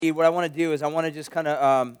What I want to do is I want to just kind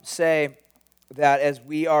of say that as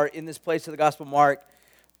we are in this place of the Gospel of Mark,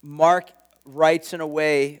 Mark writes in a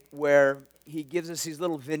way where he gives us these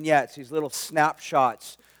little vignettes, these little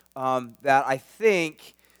snapshots that I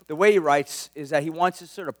think the way he writes is that he wants us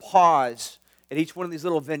to sort of pause at each one of these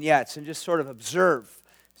little vignettes and just sort of observe,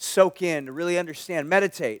 soak in, to really understand,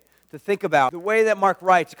 meditate, to think about. The way that Mark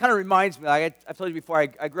writes, it kind of reminds me, like I've told you before,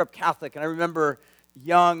 I grew up Catholic, and I remember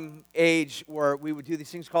young age where we would do these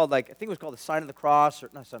things called, like, I think it was called the Sign of the Cross, or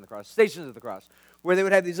not Sign of the Cross, Stations of the Cross, where they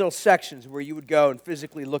would have these little sections where you would go and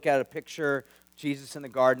physically look at a picture of Jesus in the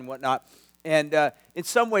garden and whatnot. And in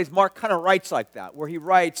some ways, Mark kind of writes like that, where he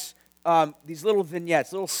writes these little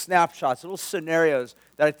vignettes, little snapshots, little scenarios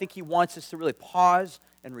that I think he wants us to really pause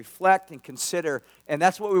and reflect and consider. And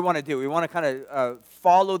that's what we want to do. We want to kind of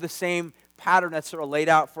follow the same pattern that's sort of laid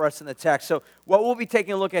out for us in the text. So what we'll be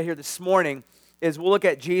taking a look at here this morning is we'll look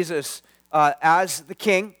at Jesus as the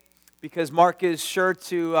king, because Mark is sure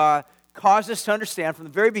to cause us to understand from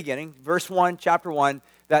the very beginning, verse 1, chapter 1,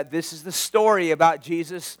 that this is the story about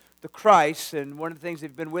Jesus the Christ. And one of the things that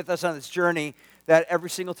have been with us on this journey, that every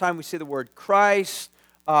single time we see the word Christ,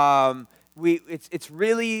 it's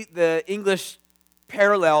really the English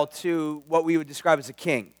parallel to what we would describe as a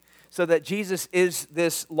king. So that Jesus is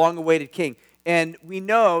this long-awaited king. And we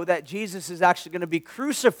know that Jesus is actually going to be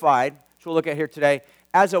crucified, which we'll look at here today,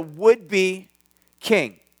 as a would-be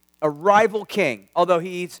king, a rival king. Although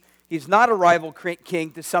he's not a rival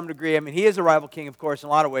king to some degree. I mean, he is a rival king, of course, in a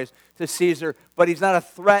lot of ways, to Caesar, but he's not a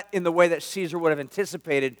threat in the way that Caesar would have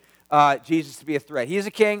anticipated Jesus to be a threat. He is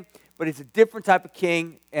a king, but he's a different type of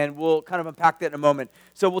king, and we'll kind of unpack that in a moment.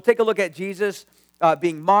 So we'll take a look at Jesus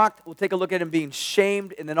being mocked. We'll take a look at him being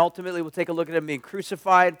shamed, and then ultimately we'll take a look at him being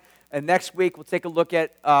crucified. And next week we'll take a look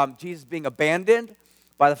at Jesus being abandoned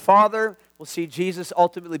by the Father. We'll see Jesus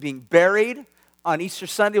ultimately being buried. On Easter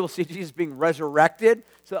Sunday, we'll see Jesus being resurrected.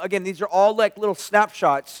 So again, these are all like little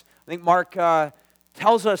snapshots. I think Mark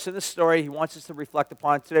tells us in this story he wants us to reflect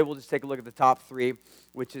upon. Today we'll just take a look at the top three,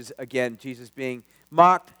 which is, again, Jesus being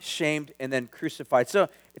mocked, shamed, and then crucified. So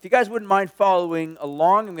if you guys wouldn't mind following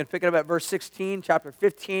along, I'm going to pick it up at verse 16, chapter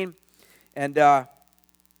 15, and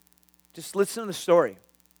just listen to the story.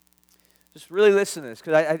 Just really listen to this,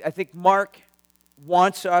 because I think Mark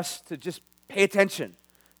wants us to just pay attention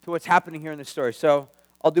to what's happening here in the story. So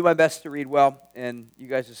I'll do my best to read well, and you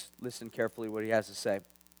guys just listen carefully to what he has to say.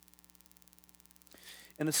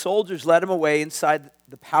 And the soldiers led him away inside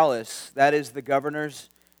the palace, that is the governor's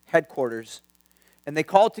headquarters, and they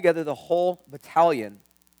called together the whole battalion,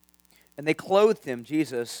 and they clothed him,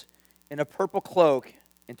 Jesus, in a purple cloak,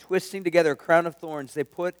 and twisting together a crown of thorns, they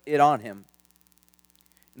put it on him.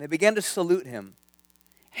 And they began to salute him,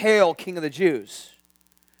 "Hail, King of the Jews!"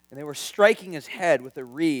 And they were striking his head with a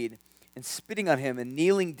reed and spitting on him and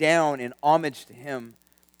kneeling down in homage to him.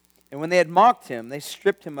 And when they had mocked him, they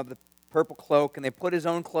stripped him of the purple cloak, and they put his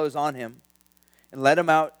own clothes on him and led him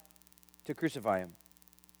out to crucify him.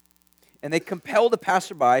 And they compelled a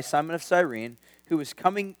passerby, Simon of Cyrene, who was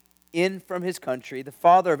coming in from his country, the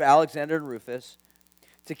father of Alexander and Rufus,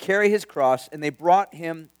 to carry his cross, and they brought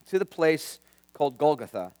him to the place called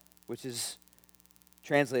Golgotha, which is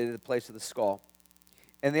translated the place of the skull.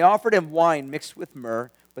 And they offered him wine mixed with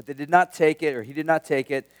myrrh, but they did not take it, or he did not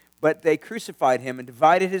take it, but they crucified him and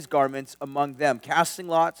divided his garments among them, casting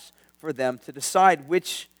lots for them to decide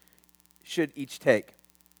which should each take.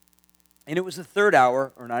 And it was the third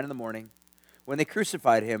hour, or 9 a.m, when they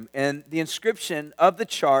crucified him, and the inscription of the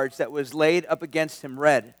charge that was laid up against him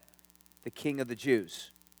read, "The King of the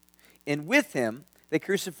Jews." And with him they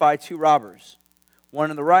crucified two robbers,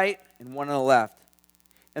 one on the right and one on the left.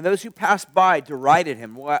 And those who passed by derided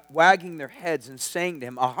him, wagging their heads and saying to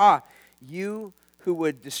him, "Aha, you who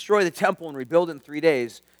would destroy the temple and rebuild it in 3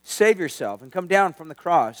 days, save yourself and come down from the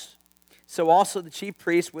cross." So also the chief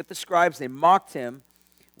priests with the scribes, they mocked him,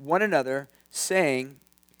 one another, saying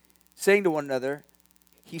to one another,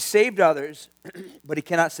 "He saved others, but he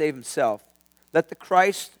cannot save himself. Let the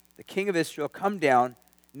Christ, the King of Israel, come down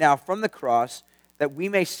now from the cross, that we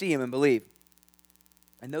may see him and believe."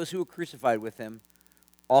 And those who were crucified with him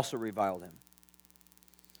also reviled him.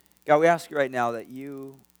 God, we ask you right now that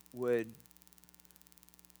you would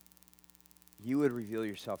reveal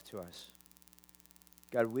yourself to us.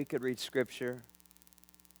 God, we could read Scripture.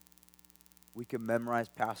 We could memorize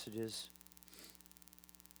passages.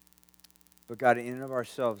 But God, in and of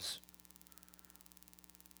ourselves,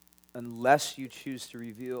 unless you choose to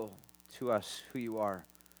reveal to us who you are,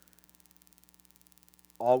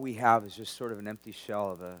 all we have is just sort of an empty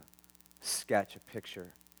shell of a sketch, a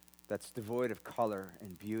picture that's devoid of color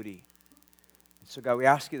and beauty. So God, we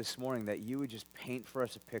ask you this morning that you would just paint for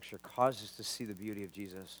us a picture, cause us to see the beauty of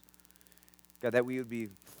Jesus. God, that we would be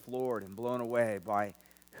floored and blown away by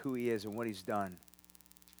who he is and what he's done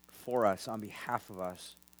for us, on behalf of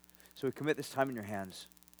us. So we commit this time in your hands.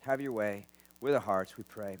 Have your way with our hearts, we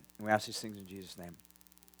pray. And we ask these things in Jesus' name.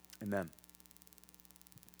 Amen.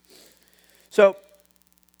 So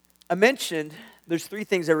I mentioned there's three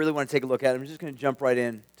things I really want to take a look at. I'm just going to jump right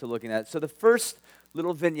in to looking at it. So the first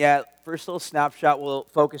little vignette, first little snapshot we'll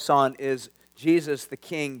focus on is Jesus, the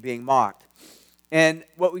King, being mocked. And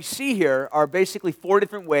what we see here are basically four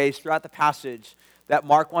different ways throughout the passage that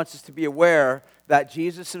Mark wants us to be aware that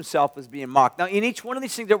Jesus himself is being mocked. Now, in each one of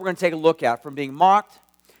these things that we're going to take a look at, from being mocked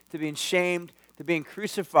to being shamed to being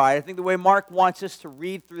crucified, I think the way Mark wants us to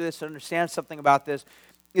read through this and understand something about this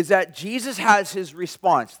is that Jesus has his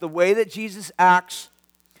response. The way that Jesus acts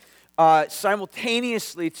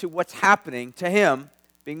simultaneously to what's happening to him,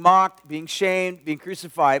 being mocked, being shamed, being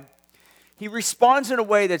crucified, he responds in a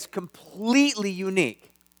way that's completely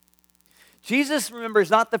unique. Jesus, remember, is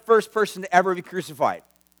not the first person to ever be crucified.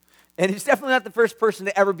 And he's definitely not the first person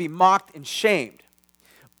to ever be mocked and shamed.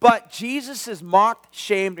 But Jesus is mocked,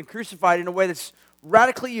 shamed, and crucified in a way that's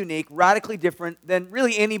radically unique, radically different than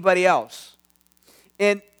really anybody else.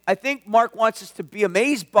 And I think Mark wants us to be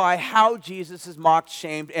amazed by how Jesus is mocked,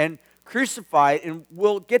 shamed, and crucified. And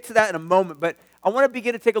we'll get to that in a moment. But I want to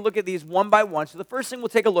begin to take a look at these one by one. So the first thing we'll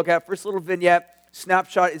take a look at, first little vignette,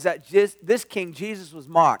 snapshot, is that this king, Jesus, was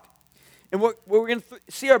mocked. And what we're going to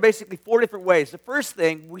see are basically four different ways. The first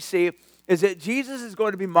thing we see is that Jesus is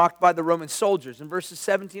going to be mocked by the Roman soldiers. In verses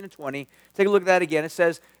 17 and 20, take a look at that again. It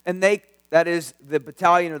says, and they, that is the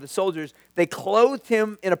battalion or the soldiers, they clothed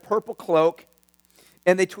him in a purple cloak,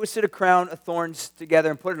 and they twisted a crown of thorns together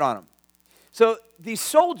and put it on him. So these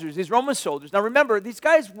soldiers, these Roman soldiers, now remember, these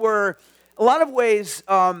guys were, a lot of ways,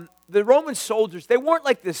 the Roman soldiers, they weren't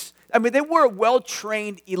like this, I mean, they were a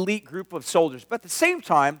well-trained elite group of soldiers, but at the same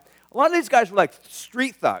time, a lot of these guys were like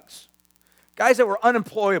street thugs, guys that were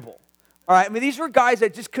unemployable. All right, I mean, these were guys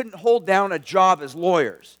that just couldn't hold down a job as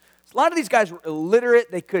lawyers. So a lot of these guys were illiterate.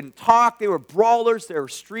 They couldn't talk. They were brawlers. They were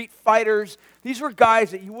street fighters. These were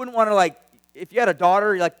guys that you wouldn't want to, like, if you had a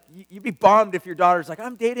daughter, you'd be bummed if your daughter's like,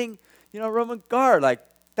 I'm dating, a Roman guard. Like,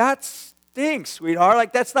 that stinks, sweetheart.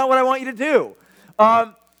 Like, that's not what I want you to do.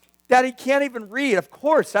 Daddy can't even read. Of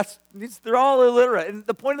course, they're all illiterate. And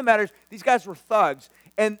the point of the matter is, these guys were thugs.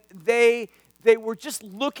 And they were just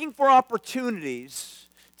looking for opportunities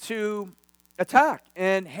to attack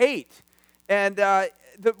and hate. And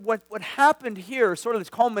what happened here is sort of this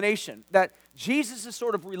culmination, that Jesus is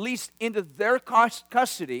sort of released into their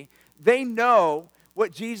custody. They know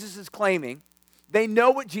what Jesus is claiming. They know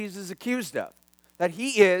what Jesus is accused of, that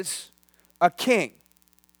he is a king.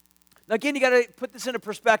 Now again, you got to put this into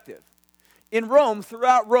perspective. In Rome,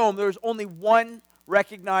 throughout Rome, there was only one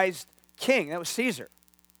recognized king. That was Caesar.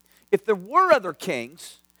 If there were other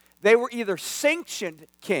kings, they were either sanctioned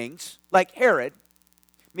kings, like Herod,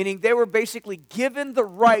 meaning they were basically given the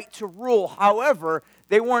right to rule. However,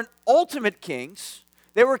 they weren't ultimate kings.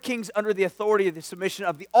 They were kings under the authority of the submission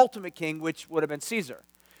of the ultimate king, which would have been Caesar.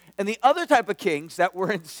 And the other type of kings that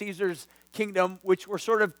were in Caesar's kingdom, which were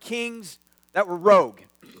sort of kings that were rogue.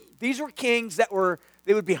 These were kings that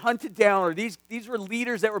they would be hunted down, or these were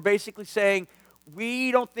leaders that were basically saying,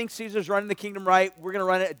 we don't think Caesar's running the kingdom right. We're going to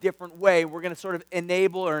run it a different way. We're going to sort of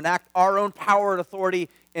enable or enact our own power and authority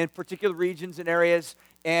in particular regions and areas.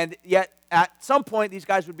 And yet, at some point, these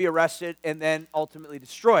guys would be arrested and then ultimately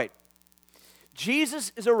destroyed.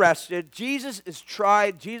 Jesus is arrested. Jesus is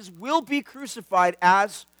tried. Jesus will be crucified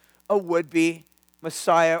as a would-be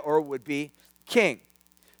Messiah or a would-be king.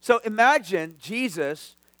 So imagine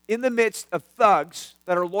Jesus in the midst of thugs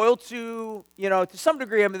that are loyal to, to some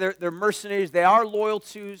degree, I mean, they're mercenaries. They are loyal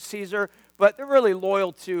to Caesar, but they're really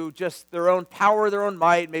loyal to just their own power, their own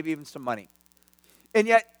might, maybe even some money. And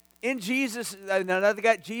yet, in Jesus, now they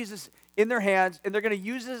got Jesus in their hands, and they're going to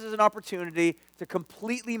use this as an opportunity to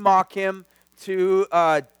completely mock him, to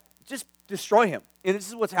just destroy him. And this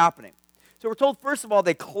is what's happening. So we're told, first of all,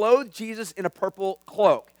 they clothed Jesus in a purple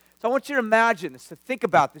cloak. So I want you to imagine this, to think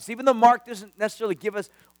about this. Even though Mark doesn't necessarily give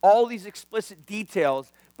us all these explicit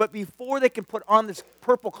details, but before they can put on this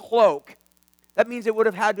purple cloak, that means they would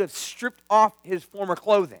have had to have stripped off his former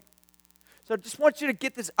clothing. So I just want you to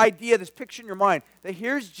get this idea, this picture in your mind, that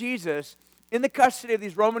here's Jesus in the custody of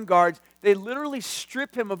these Roman guards. They literally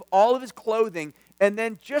strip him of all of his clothing, and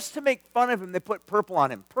then just to make fun of him, they put purple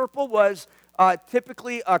on him. Purple was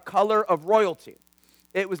typically a color of royalty.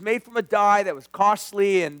 It was made from a dye that was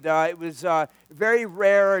costly, and it was very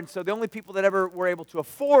rare, and so the only people that ever were able to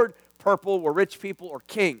afford purple were rich people or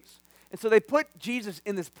kings. And so they put Jesus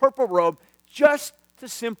in this purple robe just to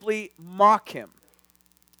simply mock him.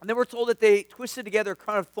 And then we're told that they twisted together a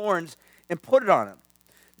crown of thorns and put it on him.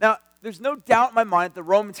 Now, there's no doubt in my mind that the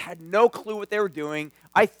Romans had no clue what they were doing.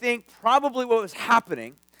 I think probably what was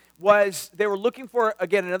happening was they were looking for,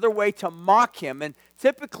 again, another way to mock him. And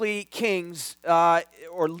typically kings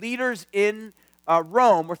or leaders in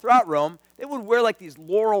Rome or throughout Rome, they would wear like these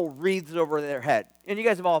laurel wreaths over their head. And you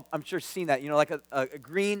guys have all, I'm sure, seen that, like a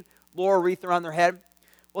green laurel wreath around their head.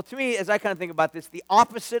 Well, to me, as I kind of think about this, the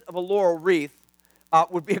opposite of a laurel wreath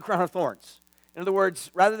would be a crown of thorns. In other words,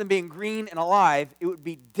 rather than being green and alive, it would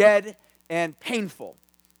be dead and painful.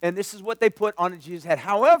 And this is what they put on Jesus' head.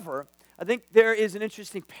 However, I think there is an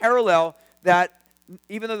interesting parallel that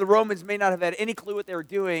even though the Romans may not have had any clue what they were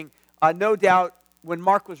doing, no doubt when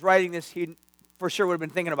Mark was writing this, he for sure would have been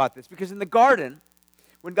thinking about this. Because in the garden,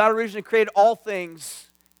 when God originally created all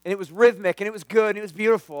things, and it was rhythmic, and it was good, and it was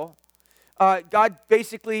beautiful, God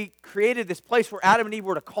basically created this place where Adam and Eve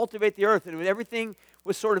were to cultivate the earth, and everything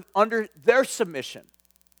was sort of under their submission.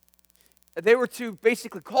 They were to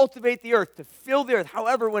basically cultivate the earth, to fill the earth.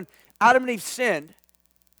 However, when Adam and Eve sinned,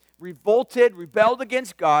 revolted, rebelled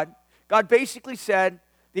against God, God basically said,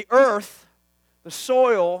 the earth, the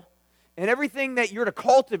soil, and everything that you're to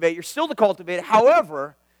cultivate, you're still to cultivate it.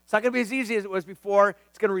 However, it's not going to be as easy as it was before.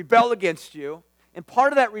 It's going to rebel against you. And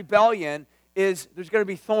part of that rebellion is there's going to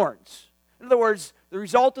be thorns. In other words, the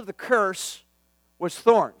result of the curse was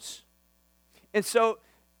thorns. And so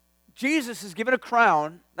Jesus is given a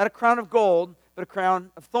crown, not a crown of gold, but a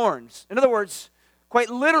crown of thorns. In other words, quite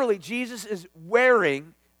literally, Jesus is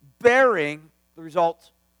bearing the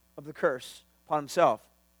result of the curse upon himself.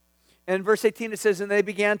 And in verse 18 it says, and they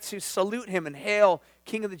began to salute him and hail,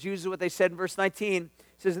 King of the Jews, is what they said. In verse 19 it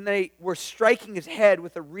says, and they were striking his head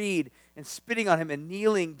with a reed and spitting on him and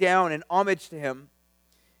kneeling down in homage to him.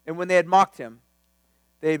 And when they had mocked him,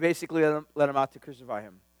 they basically let him out to crucify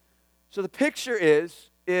him. So the picture is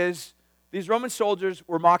these Roman soldiers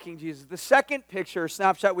were mocking Jesus. The second picture,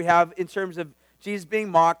 snapshot we have in terms of Jesus being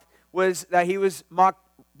mocked was that he was mocked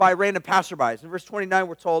by random passerbys. In verse 29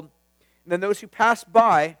 we're told, and then those who passed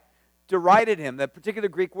by derided him. The particular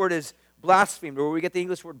Greek word is blasphemed, or where we get the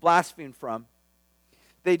English word blasphemed from.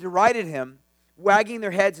 They derided him, wagging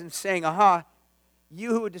their heads and saying, aha,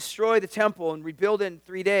 you who would destroy the temple and rebuild it in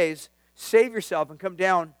 3 days, save yourself and come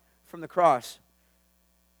down from the cross.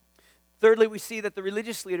 Thirdly, we see that the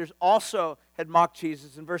religious leaders also had mocked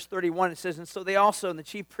Jesus. In verse 31 it says, and so they also, and the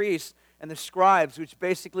chief priests and the scribes, which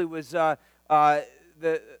basically was the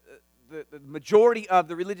majority of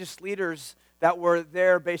the religious leaders that were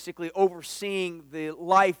there basically overseeing the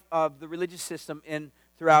life of the religious system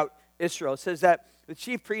throughout Israel. It says that the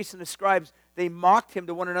chief priests and the scribes, they mocked him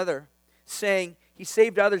to one another, saying, he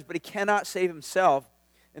saved others, but he cannot save himself.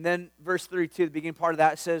 And then verse 32, the beginning part of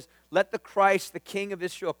that says, let the Christ, the King of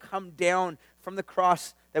Israel, come down from the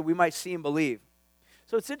cross that we might see and believe.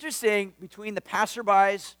 So it's interesting, between the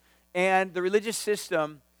passerbys and the religious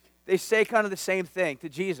system, they say kind of the same thing to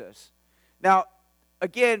Jesus. Now,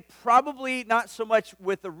 again, probably not so much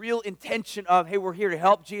with the real intention of, hey, we're here to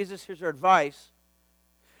help Jesus, here's our advice.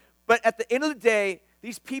 But at the end of the day,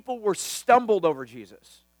 these people were stumbled over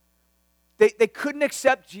Jesus. They couldn't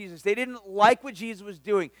accept Jesus. They didn't like what Jesus was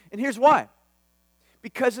doing. And here's why.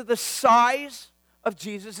 Because of the size of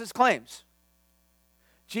Jesus' claims.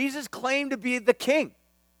 Jesus claimed to be the king.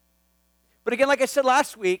 But again, like I said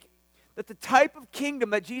last week, that the type of kingdom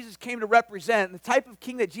that Jesus came to represent, and the type of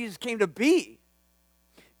king that Jesus came to be,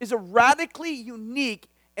 is a radically unique,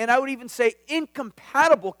 and I would even say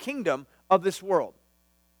incompatible kingdom of this world.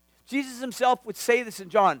 Jesus himself would say this in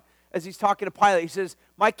John as he's talking to Pilate. He says,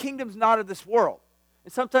 my kingdom's not of this world.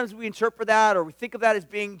 And sometimes we interpret that, or we think of that as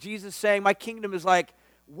being Jesus saying, my kingdom is like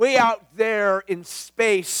way out there in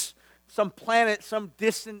space, some planet, some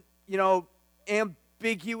distant,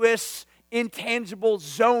 ambiguous, intangible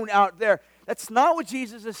zone out there. That's not what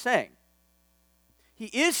Jesus is saying. He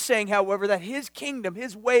is saying, however, that his kingdom,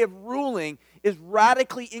 his way of ruling, is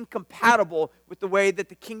radically incompatible with the way that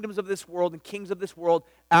the kingdoms of this world and kings of this world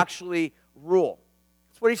actually rule.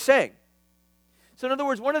 That's what he's saying. So in other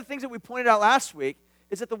words, one of the things that we pointed out last week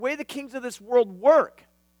is that the way the kings of this world work,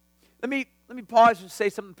 let me pause and say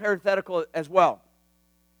something parenthetical as well.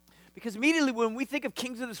 Because immediately when we think of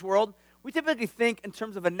kings of this world, we typically think in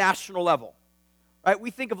terms of a national level. Right?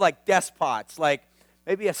 We think of like despots, like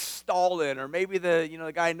maybe a Stalin, or maybe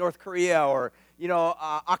the guy in North Korea, or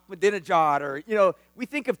Ahmadinejad, or we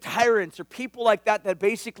think of tyrants or people like that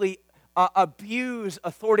basically abuse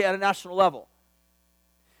authority at a national level.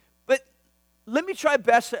 But let me try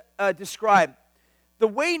best to describe the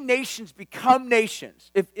way nations become nations,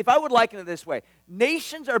 if I would liken it this way,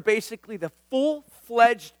 nations are basically the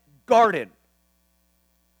full-fledged garden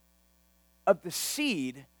of the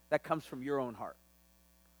seed that comes from your own heart.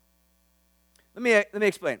 Let me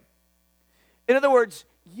explain. In other words,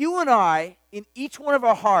 you and I, in each one of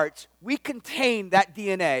our hearts, we contain that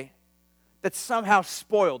DNA that's somehow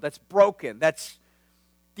spoiled, that's broken, that's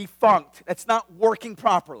defunct, that's not working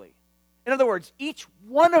properly. In other words, each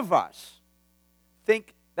one of us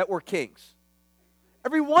think that we're kings.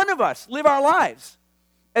 Every one of us live our lives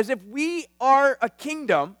as if we are a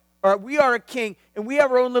kingdom, or we are a king, and we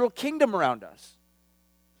have our own little kingdom around us.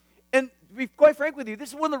 And to be quite frank with you, this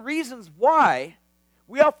is one of the reasons why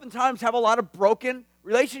we oftentimes have a lot of broken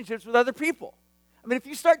relationships with other people. I mean, if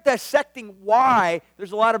you start dissecting why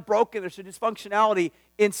there's a lot of brokenness or dysfunctionality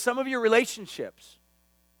in some of your relationships,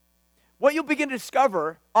 what you'll begin to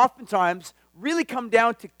discover oftentimes really come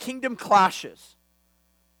down to kingdom clashes.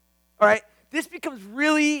 All right? This becomes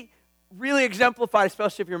really, really exemplified,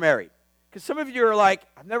 especially if you're married. Because some of you are like,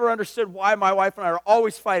 I've never understood why my wife and I are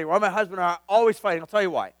always fighting, why my husband and I are always fighting. I'll tell you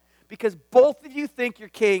why. Because both of you think you're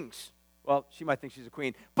kings. Well, she might think she's a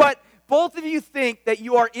queen. But both of you think that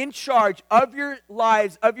you are in charge of your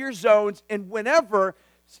lives, of your zones, and whenever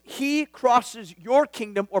he crosses your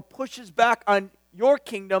kingdom or pushes back on your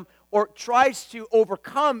kingdom or tries to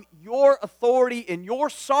overcome your authority and your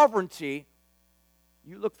sovereignty,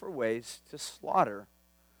 you look for ways to slaughter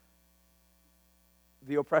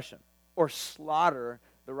the oppression or slaughter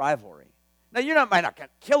the rivalry. Now, might not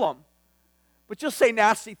kill them, but you'll say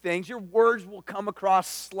nasty things. Your words will come across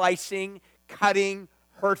slicing, cutting,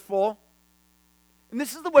 hurtful. And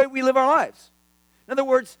this is the way we live our lives. In other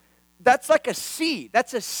words, that's like a seed.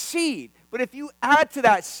 That's a seed. But if you add to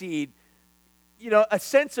that seed, a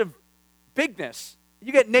sense of bigness,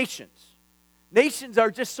 you get nations. Nations are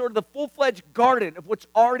just sort of the full-fledged garden of what's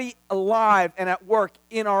already alive and at work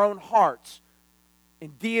in our own hearts,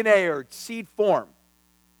 in DNA or seed form.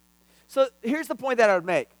 So here's the point that I would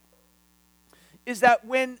make, is that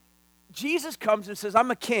when Jesus comes and says, I'm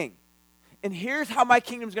a king, and here's how my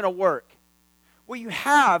kingdom's going to work, what you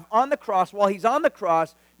have on the cross, while he's on the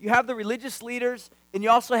cross, you have the religious leaders, and you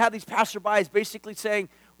also have these passerbys basically saying,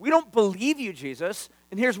 we don't believe you, Jesus,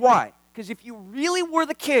 and here's why. Because if you really were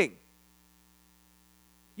the king,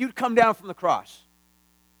 you'd come down from the cross.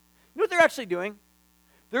 You know what they're actually doing?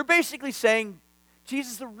 They're basically saying,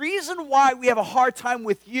 Jesus, the reason why we have a hard time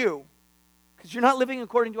with you, because you're not living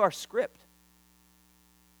according to our script.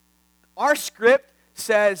 Our script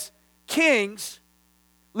says kings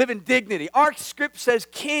live in dignity. Our script says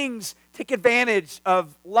kings take advantage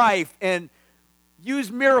of life and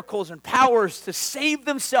use miracles and powers to save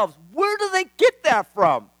themselves. Where do they get that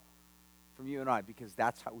from? From you and I, because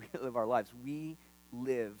that's how we live our lives. We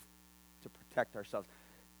live to protect ourselves.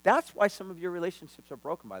 That's why some of your relationships are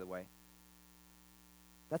broken, by the way.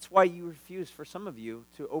 That's why you refuse, for some of you,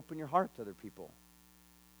 to open your heart to other people.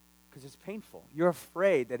 Because it's painful. You're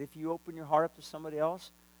afraid that if you open your heart up to somebody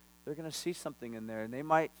else, they're going to see something in there, and you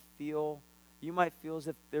might feel as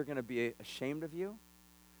if they're going to be ashamed of you.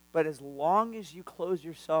 But as long as you close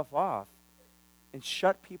yourself off and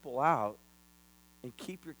shut people out and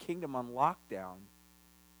keep your kingdom on lockdown,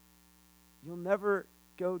 you'll never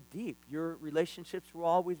go deep. Your relationships will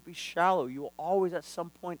always be shallow. You will always at some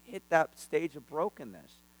point hit that stage of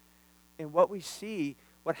brokenness. And what we see,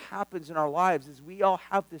 what happens in our lives is we all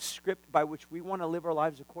have this script by which we want to live our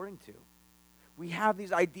lives according to. We have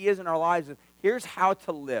these ideas in our lives of here's how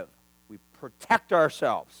to live. We protect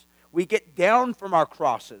ourselves. We get down from our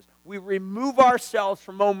crosses. We remove ourselves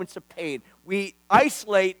from moments of pain. We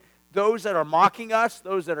isolate those that are mocking us,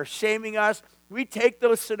 those that are shaming us. We take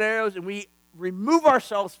those scenarios and we remove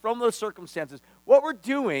ourselves from those circumstances. What we're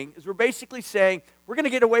doing is we're basically saying we're going to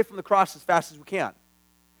get away from the cross as fast as we can.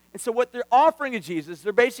 And so what they're offering to Jesus,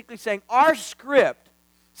 they're basically saying our script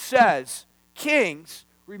says kings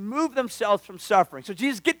remove themselves from suffering. So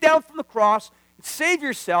Jesus, get down from the cross and save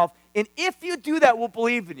yourself, and if you do that, we'll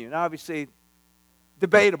believe in you. Now, obviously,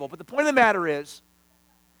 debatable, but the point of the matter is,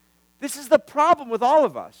 this is the problem with all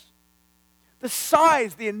of us. The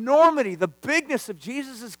size, the enormity, the bigness of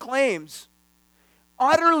Jesus' claims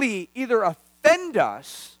utterly either offend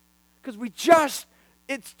us, because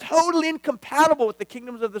it's totally incompatible with the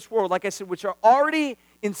kingdoms of this world, like I said, which are already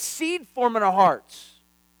in seed form in our hearts,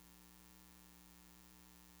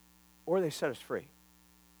 or they set us free.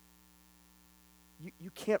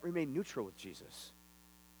 You can't remain neutral with Jesus.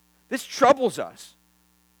 This troubles us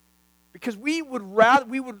because we would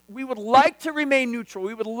like to remain neutral.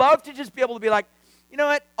 We would love to just be able to be like, you know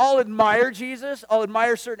what, I'll admire Jesus, I'll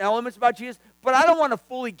admire certain elements about Jesus, but I don't want to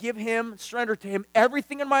fully give him, surrender to him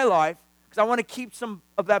everything in my life because I want to keep some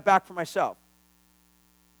of that back for myself.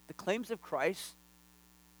 The claims of Christ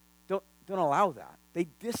don't allow that. They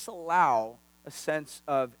disallow a sense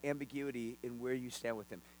of ambiguity in where you stand with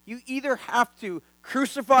him. You either have to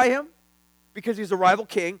crucify him because he's a rival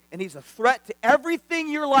king and he's a threat to everything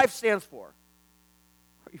your life stands for,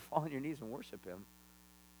 or you fall on your knees and worship him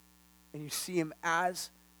and you see him as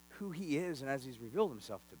who he is and as he's revealed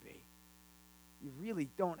himself to be. You really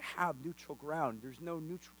don't have neutral ground. There's no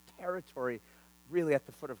neutral territory really at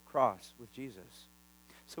the foot of the cross with Jesus.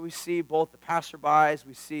 So we see both the passerbys,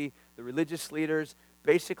 we see the religious leaders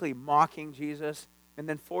basically mocking Jesus. And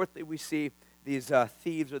then fourthly, we see these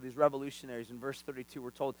thieves or these revolutionaries. In verse 32,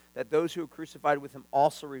 we're told that those who were crucified with him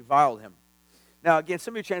also reviled him. Now, again,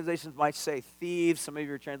 some of your translations might say thieves. Some of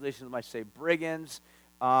your translations might say brigands,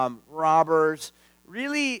 robbers.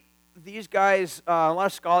 Really, these guys, a lot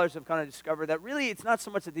of scholars have kind of discovered that really it's not so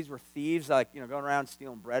much that these were thieves, like, going around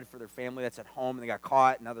stealing bread for their family that's at home and they got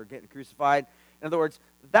caught and now they're getting crucified. In other words,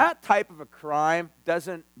 that type of a crime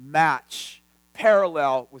doesn't match,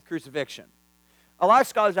 parallel with crucifixion. A lot of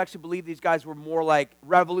scholars actually believe these guys were more like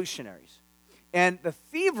revolutionaries. And the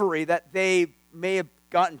thievery that they may have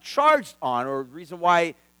gotten charged on, or the reason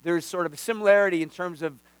why there's sort of a similarity in terms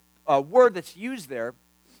of a word that's used there,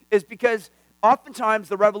 is because oftentimes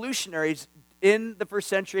the revolutionaries in the first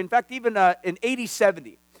century, in fact, even in AD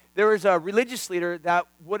 70, there was a religious leader that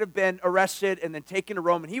would have been arrested and then taken to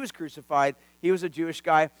Rome, and he was crucified. He was a Jewish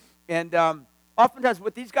guy. And oftentimes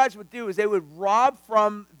what these guys would do is they would rob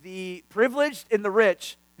from the privileged and the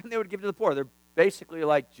rich, and they would give to the poor. They're basically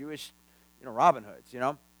like Jewish, Robin Hoods,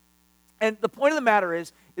 And the point of the matter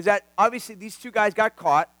is that obviously these two guys got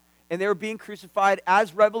caught, and they were being crucified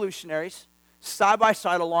as revolutionaries, side by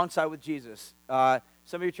side alongside with Jesus. Some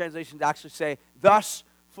of your translations actually say, thus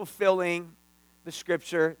fulfilling the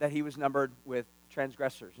scripture that he was numbered with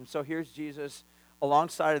transgressors. And so here's Jesus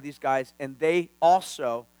alongside of these guys, and they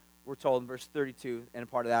also, we're told in verse 32, and a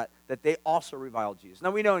part of that they also reviled Jesus. Now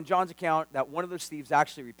we know in John's account that one of those thieves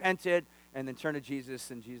actually repented and then turned to Jesus,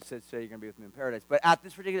 and Jesus said, so you're going to be with me in paradise. But at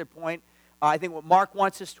this particular point, I think what Mark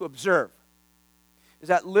wants us to observe is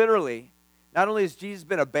that literally, not only has Jesus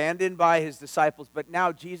been abandoned by his disciples, but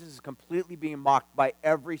now Jesus is completely being mocked by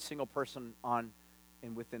every single person on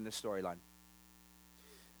and within this storyline.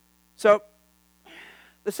 So,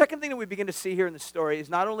 the second thing that we begin to see here in the story is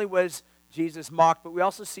not only was Jesus mocked, but we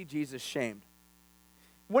also see Jesus shamed.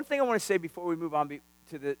 One thing I want to say before we move on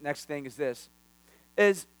to the next thing is this,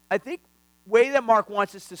 is I think the way that Mark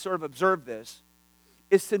wants us to sort of observe this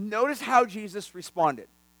is to notice how Jesus responded.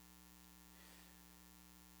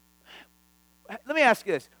 Let me ask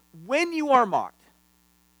you this. When you are mocked,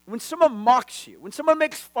 when someone mocks you, when someone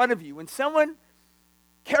makes fun of you, when someone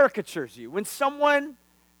caricatures you, when someone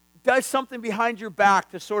does something behind your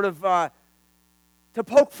back to sort of to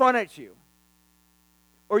poke fun at you,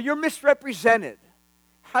 or you're misrepresented,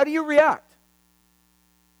 how do you react?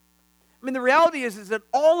 I mean, the reality is that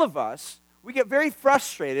all of us, we get very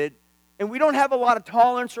frustrated, and we don't have a lot of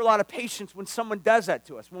tolerance or a lot of patience when someone does that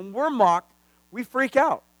to us. When we're mocked, we freak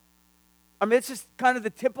out. I mean, it's just kind of the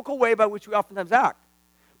typical way by which we oftentimes act.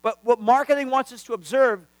 But what Mark, I think, wants us to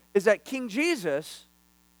observe is that King Jesus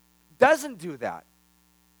doesn't do that.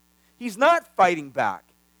 He's not fighting back.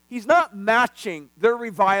 He's not matching their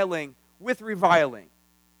reviling with reviling.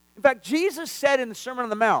 In fact, Jesus said in the Sermon on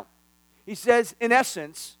the Mount, he says, in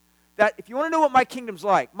essence, that if you want to know what my kingdom's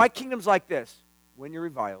like this. When you're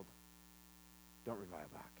reviled, don't revile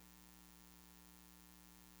back.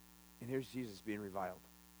 And here's Jesus being reviled,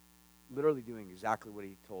 literally doing exactly what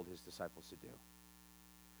he told his disciples to do.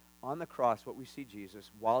 On the cross, what we see Jesus,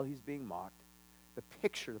 while he's being mocked, the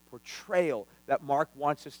picture, the portrayal that Mark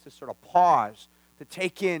wants us to sort of pause, to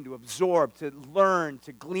take in, to absorb, to learn,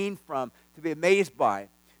 to glean from, to be amazed by,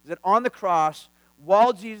 is that on the cross,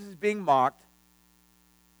 while Jesus is being mocked,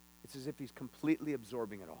 it's as if he's completely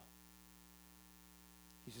absorbing it all.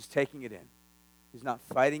 He's just taking it in. He's not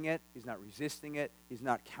fighting it. He's not resisting it. He's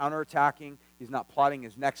not counterattacking. He's not plotting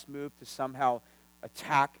his next move to somehow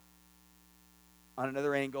attack on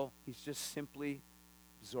another angle. He's just simply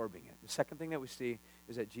absorbing it. The second thing that we see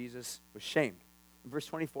is that Jesus was shamed. In verse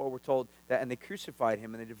 24, we're told that, and they crucified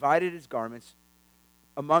him, and they divided his garments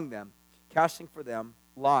among them, casting for them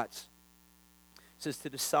lots. It says to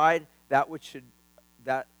decide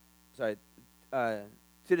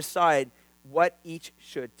to decide what each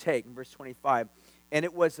should take. In verse 25, and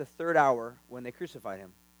it was the third hour when they crucified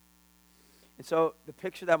him. And so the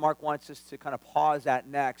picture that Mark wants us to kind of pause at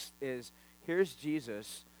next is, here's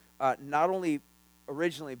Jesus,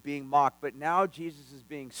 originally being mocked, but now Jesus is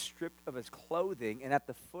being stripped of his clothing, and at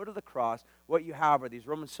the foot of the cross, what you have are these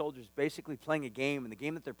Roman soldiers basically playing a game, and the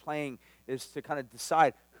game that they're playing is to kind of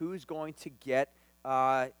decide who's going to get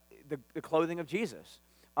the clothing of Jesus.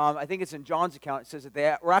 I think it's in John's account, it says that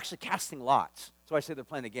they were actually casting lots. That's why I say they're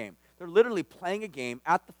playing a game. They're literally playing a game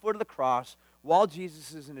at the foot of the cross while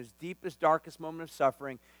Jesus is in his deepest, darkest moment of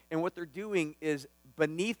suffering, and what they're doing is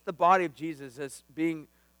beneath the body of Jesus as being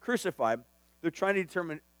crucified, they're trying to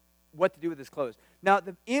determine what to do with his clothes. Now,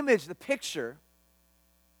 the image, the picture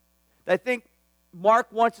that I think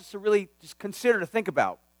Mark wants us to really just consider to think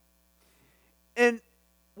about. And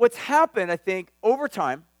what's happened, I think, over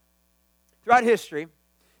time, throughout history,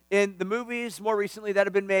 in the movies more recently that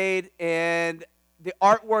have been made and the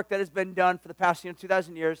artwork that has been done for the past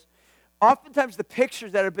 2,000 years, oftentimes the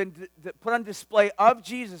pictures that have been put on display of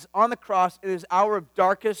Jesus on the cross in his hour of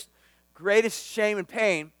darkest, greatest shame and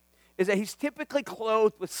pain is that he's typically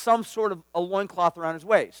clothed with some sort of a loincloth around his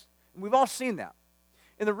waist. And we've all seen that.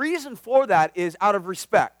 And the reason for that is out of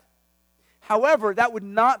respect. However, that would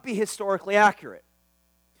not be historically accurate.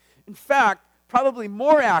 In fact, probably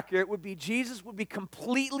more accurate would be Jesus would be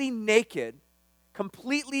completely naked,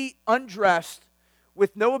 completely undressed,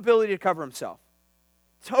 with no ability to cover himself.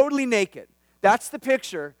 Totally naked. That's the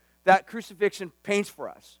picture that crucifixion paints for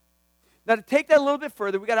us. Now, to take that a little bit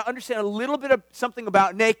further, we've got to understand a little bit of something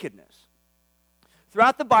about nakedness.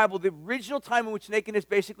 Throughout the Bible, the original time in which nakedness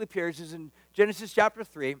basically appears is in Genesis chapter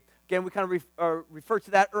 3. Again, we kind of referred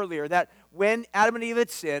to that earlier, that when Adam and Eve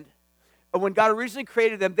had sinned, when God originally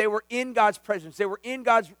created them, they were in God's presence. They were in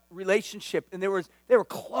God's relationship, and they were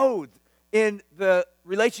clothed in the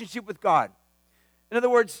relationship with God. In other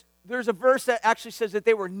words, there's a verse that actually says that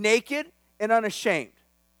they were naked and unashamed.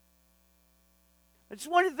 I just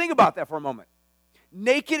wanted to think about that for a moment.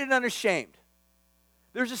 Naked and unashamed.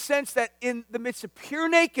 There's a sense that in the midst of pure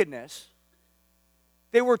nakedness,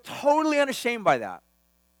 they were totally unashamed by that.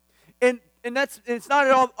 And it's not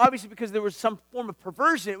at all obviously because there was some form of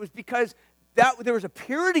perversion. It was because there was a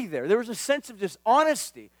purity there. There was a sense of just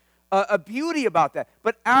honesty, a beauty about that.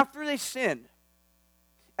 But after they sinned,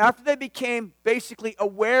 after they became basically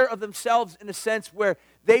aware of themselves in a sense where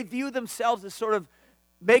they view themselves as sort of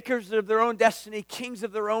makers of their own destiny, kings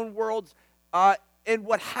of their own worlds, and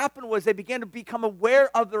what happened was they began to become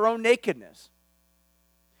aware of their own nakedness.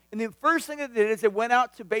 And the first thing they did is they went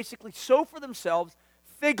out to basically sew for themselves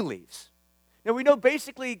fig leaves. Now we know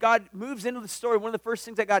basically God moves into the story. One of the first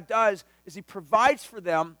things that God does is he provides for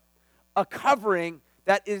them a covering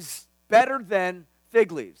that is better than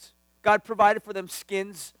fig leaves. God provided for them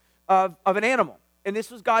skins of an animal. And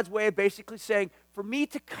this was God's way of basically saying, for me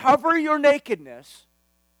to cover your nakedness,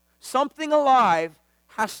 something alive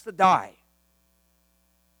has to die.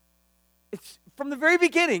 It's from the very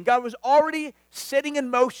beginning, God was already setting in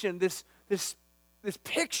motion this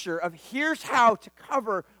picture of here's how to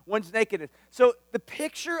cover one's nakedness. So the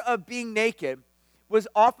picture of being naked was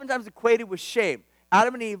oftentimes equated with shame.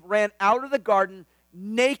 Adam and Eve ran out of the garden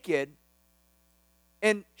naked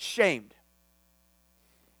and shamed.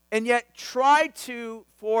 And yet tried to,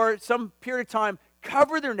 for some period of time,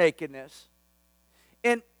 cover their nakedness.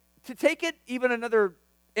 And to take it even another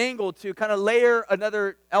angle, to kind of layer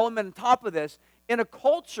another element on top of this, in a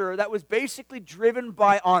culture that was basically driven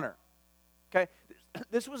by honor. Okay?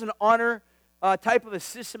 This was an honor type of a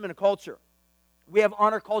system and a culture. We have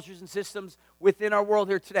honor cultures and systems within our world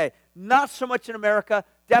here today. Not so much in America,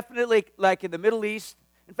 definitely like in the Middle East.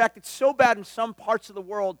 In fact, it's so bad in some parts of the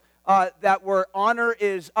world that where honor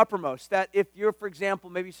is uppermost. That if you're, for example,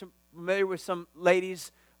 maybe familiar with some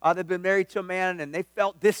ladies that have been married to a man and they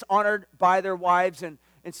felt dishonored by their wives, and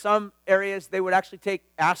in some areas they would actually take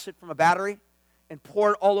acid from a battery and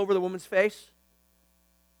pour it all over the woman's face.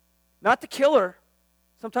 Not to kill her.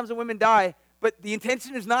 Sometimes the women die, but the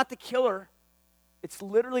intention is not to kill her. It's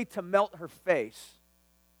literally to melt her face,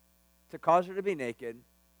 to cause her to be naked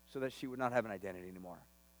so that she would not have an identity anymore.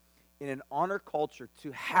 In an honor culture,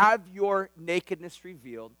 to have your nakedness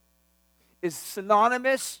revealed is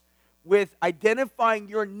synonymous with identifying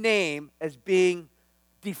your name as being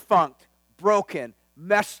defunct, broken,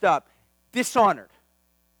 messed up, dishonored,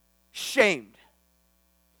 shamed.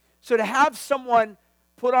 So to have someone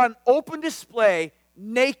put on open display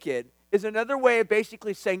naked is another way of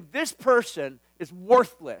basically saying this person is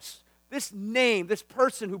worthless. This name, this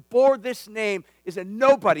person who bore this name is a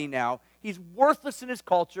nobody now. He's worthless in his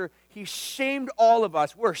culture. He shamed all of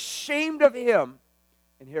us. We're ashamed of him.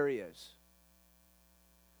 And here he is.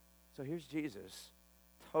 So here's Jesus,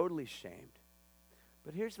 totally shamed.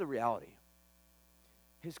 But here's the reality.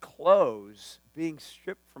 His clothes being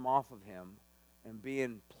stripped from off of him and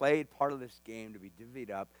being played part of this game to be divvied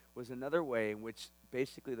up was another way in which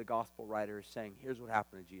basically the gospel writer is saying, here's what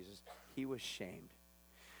happened to Jesus. He was shamed.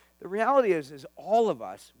 The reality is all of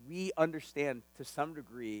us, we understand to some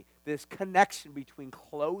degree this connection between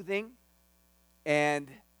clothing and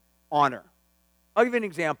honor. I'll give you an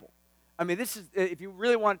example. I mean, this is, if you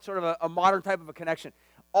really want sort of a modern type of a connection,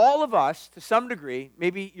 all of us, to some degree,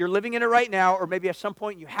 maybe you're living in it right now, or maybe at some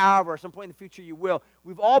point you have, or at some point in the future you will,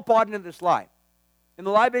 we've all bought into this lie. And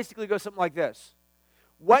the lie basically goes something like this.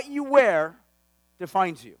 What you wear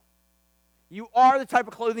defines you. You are the type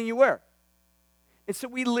of clothing you wear. And so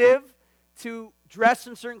we live to dress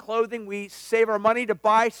in certain clothing. We save our money to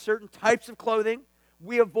buy certain types of clothing.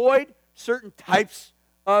 We avoid certain types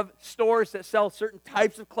of stores that sell certain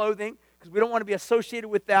types of clothing because we don't want to be associated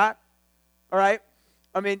with that. All right?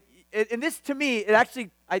 I mean, and this to me, it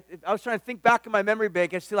actually, I was trying to think back in my memory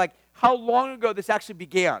bank and see like how long ago this actually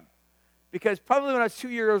began. Because probably when I was 2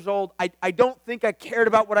 years old, I don't think I cared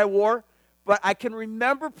about what I wore, but I can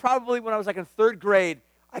remember probably when I was like in third grade,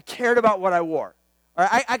 I cared about what I wore. All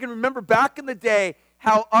right? I can remember back in the day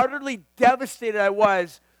how utterly devastated I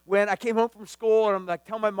was when I came home from school and I'm like,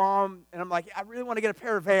 telling my mom, and I'm like, I really want to get a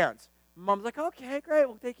pair of Vans. My mom's like, okay, great,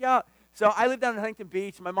 we'll take you out. So I lived down in Huntington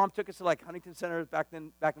Beach. My mom took us to like Huntington Center back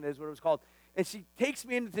in the days, what it was called. And she takes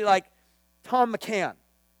me into like Tom McCann.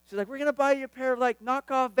 She's like, we're going to buy you a pair of like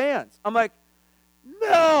knockoff Vans. I'm like,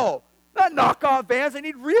 no, not knockoff Vans. I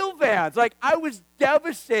need real Vans. Like, I was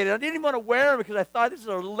devastated. I didn't even want to wear them because I thought this is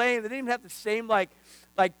lame. They didn't even have the same like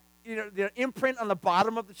the imprint on the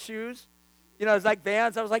bottom of the shoes. You know, it was like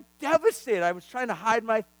Vans. I was like devastated. I was trying to hide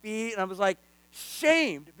my feet, and I was like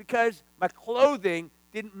shamed because my clothing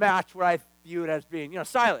didn't match what I viewed as being,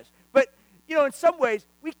 stylish. But, in some ways,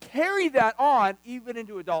 we carry that on even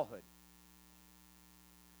into adulthood.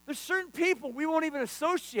 There's certain people we won't even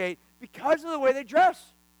associate because of the way they dress.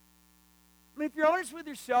 I mean, if you're honest with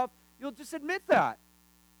yourself, you'll just admit that.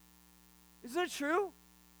 Isn't it true?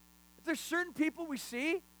 If there's certain people we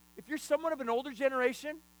see, if you're somewhat of an older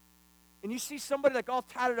generation, and you see somebody like all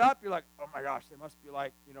tatted up, you're like, oh my gosh, they must be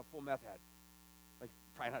like, full meth head. Like,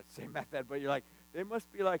 probably not the same meth head, but you're like, they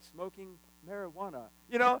must be like smoking marijuana.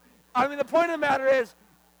 I mean, the point of the matter is,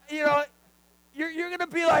 you're going to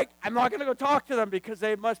be like, I'm not going to go talk to them because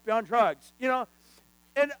they must be on drugs,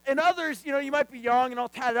 And others, you might be young and all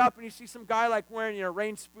tatted up, and you see some guy like wearing,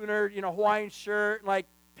 Rain Spooner, Hawaiian shirt, like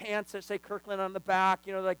pants that say Kirkland on the back,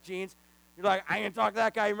 like jeans. You're like, I ain't talk to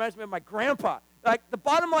that guy. He reminds me of my grandpa. Like, the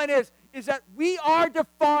bottom line is that we are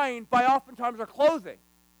defined by oftentimes our clothing.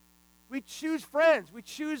 We choose friends. We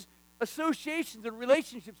choose associations and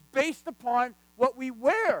relationships based upon what we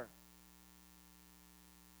wear.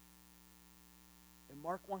 And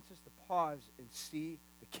Mark wants us to pause and see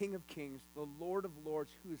the King of Kings, the Lord of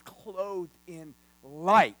Lords, who is clothed in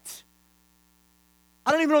light.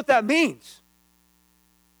 I don't even know what that means.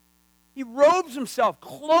 He robes himself,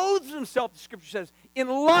 clothes himself, the Scripture says, in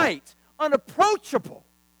light, unapproachable.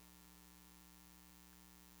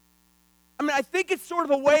 I mean, I think it's sort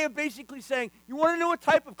of a way of basically saying, you want to know what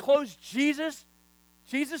type of clothes Jesus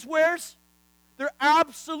wears? They're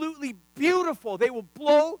absolutely beautiful. They will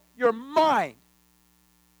blow your mind.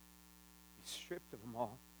 He's stripped of them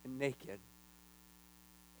all and naked.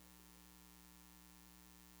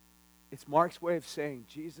 It's Mark's way of saying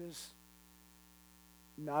Jesus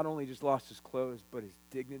not only just lost his clothes, but his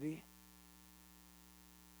dignity,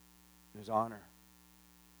 and his honor,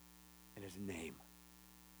 and his name.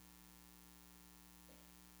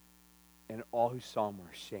 And all who saw him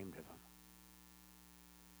were ashamed of him.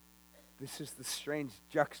 This is the strange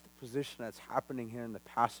juxtaposition that's happening here in the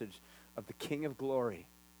passage of the King of Glory.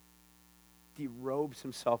 He robes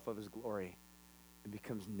himself of his glory and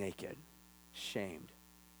becomes naked, shamed.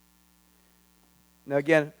 Now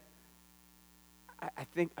again, I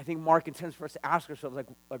think Mark intends for us to ask ourselves,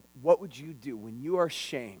 like, what would you do when you are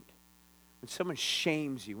shamed? When someone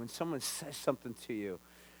shames you, when someone says something to you,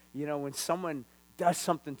 when someone does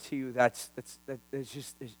something to you that's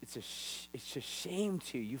just shame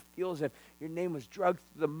to you. You feel as if your name was dragged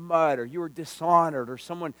through the mud, or you were dishonored, or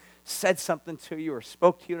someone said something to you or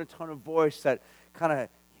spoke to you in a tone of voice that kind of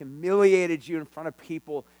humiliated you in front of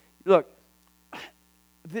people. Look,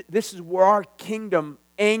 this is where our kingdom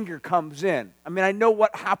anger comes in. I mean, I know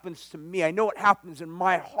what happens to me. I know what happens in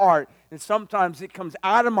my heart, and sometimes it comes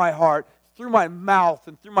out of my heart through my mouth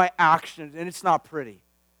and through my actions, and it's not pretty.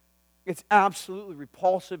 It's absolutely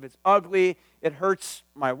repulsive. It's ugly. It hurts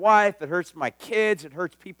my wife. It hurts my kids. It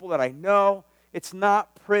hurts people that I know. It's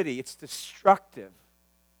not pretty. It's destructive.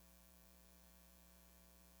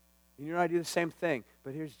 And I do the same thing.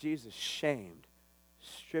 But here's Jesus shamed,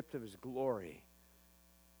 stripped of his glory,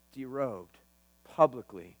 derobed,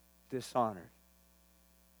 publicly dishonored.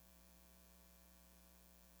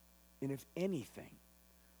 And if anything,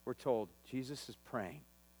 we're told Jesus is praying.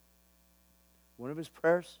 One of his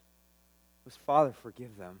prayers was, Father,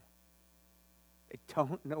 forgive them. They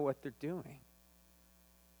don't know what they're doing.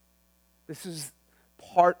 This is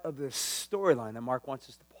part of the storyline that Mark wants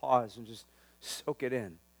us to pause and just soak it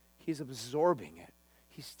in. He's absorbing it.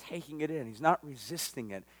 He's taking it in. He's not resisting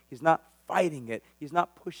it. He's not fighting it. He's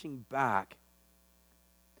not pushing back.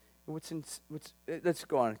 Let's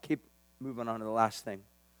go on and keep moving on to the last thing.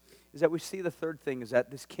 Is that we see the third thing is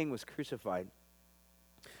that this king was crucified.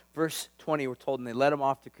 Verse 20, we're told, and they led him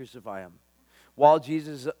off to crucify him. While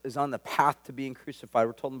Jesus is on the path to being crucified,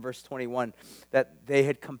 we're told in verse 21 that they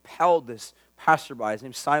had compelled this passerby, his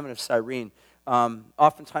name's Simon of Cyrene.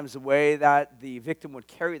 Oftentimes the way that the victim would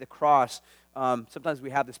carry the cross, sometimes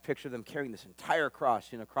we have this picture of them carrying this entire cross,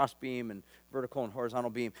 cross beam and vertical and horizontal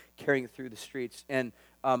beam, carrying it through the streets. And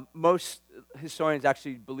most historians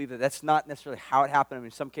actually believe that that's not necessarily how it happened. I mean,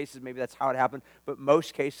 in some cases, maybe that's how it happened. But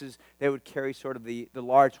most cases, they would carry sort of the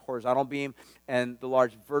large horizontal beam, and the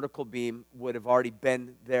large vertical beam would have already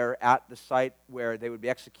been there at the site where they would be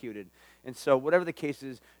executed. And so whatever the case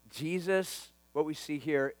is, Jesus, what we see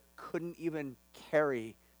here, couldn't even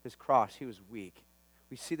carry his cross. He was weak.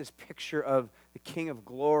 We see this picture of the King of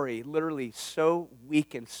Glory, literally so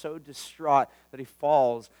weak and so distraught that he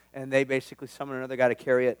falls, and they basically summon another guy to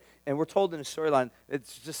carry it. And we're told in a storyline,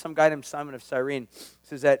 it's just some guy named Simon of Cyrene,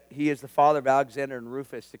 says that he is the father of Alexander and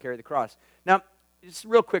Rufus to carry the cross. Now, just a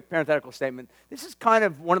real quick parenthetical statement. This is kind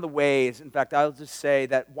of one of the ways, in fact, I'll just say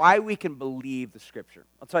that why we can believe the Scripture.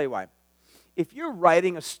 I'll tell you why. If you're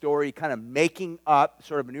writing a story, kind of making up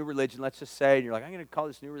sort of a new religion, let's just say, and you're like, I'm going to call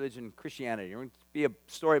this new religion Christianity. You're going to be a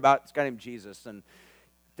story about this guy named Jesus and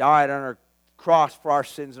died on a cross for our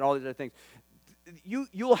sins and all these other things.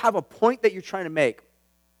 You'll have a point that you're trying to make.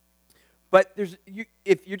 But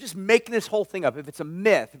if you're just making this whole thing up, if it's a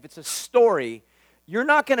myth, if it's a story, you're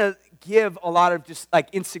not going to give a lot of just like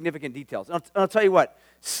insignificant details. And I'll tell you what,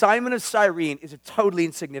 Simon of Cyrene is a totally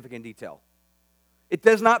insignificant detail. It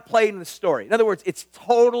does not play in the story. In other words, it's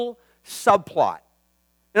total subplot.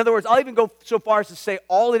 In other words, I'll even go so far as to say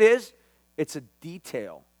all it is, it's a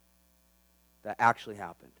detail that actually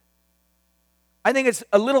happened. I think it's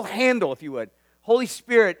a little handle, if you would. Holy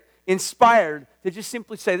Spirit inspired to just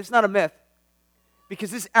simply say, this is not a myth,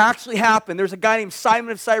 because this actually happened. There's a guy named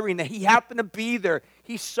Simon of Cyrene that he happened to be there.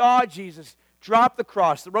 He saw Jesus drop the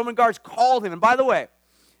cross. The Roman guards called him. And by the way,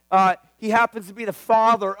 he happens to be the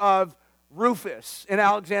father of Rufus and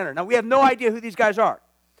Alexander. Now, we have no idea who these guys are.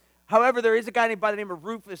 However, there is a guy named by the name of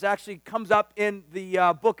Rufus that actually comes up in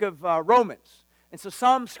the book of Romans. And so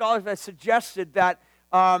some scholars have suggested that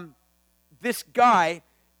this guy,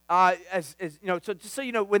 so just so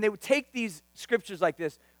you know, when they would take these scriptures like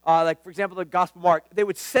this, like for example the Gospel of Mark, they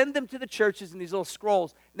would send them to the churches in these little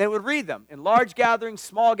scrolls, and they would read them. In large gatherings,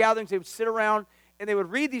 small gatherings, they would sit around, and they would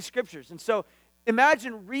read these scriptures. And so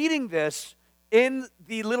imagine reading this in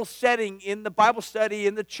the little setting, in the Bible study,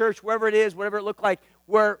 in the church, wherever it is, whatever it looked like,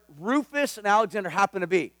 where Rufus and Alexander happen to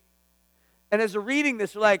be. And as they're reading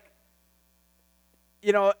this, they're like,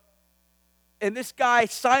 and this guy,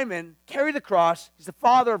 Simon, carried the cross. He's the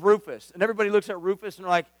father of Rufus. And everybody looks at Rufus and they're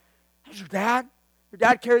like, that was your dad? Your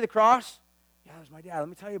dad carried the cross? Yeah, that was my dad. Let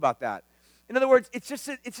me tell you about that. In other words, it's just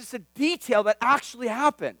a detail that actually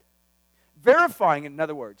happened. Verifying it, in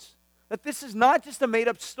other words, that this is not just a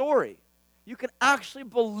made-up story. You can actually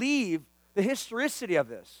believe the historicity of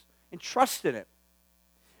this and trust in it.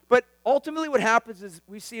 But ultimately what happens is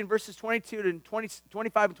we see in verses 22 to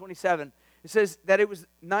 25 and 27, it says that it was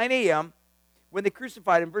 9 a.m. when they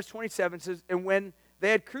crucified him. Verse 27 says, and when they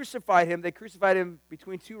had crucified him, they crucified him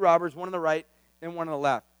between two robbers, one on the right and one on the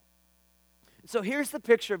left. So here's the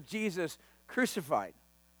picture of Jesus crucified.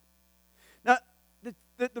 Now,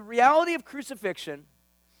 the reality of crucifixion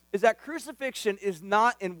is that crucifixion is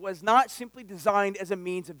not and was not simply designed as a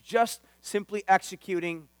means of just simply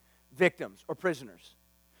executing victims or prisoners.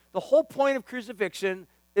 The whole point of crucifixion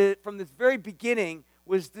from the very beginning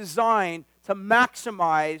was designed to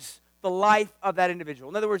maximize the life of that individual.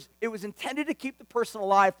 In other words, it was intended to keep the person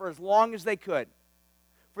alive for as long as they could,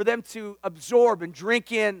 for them to absorb and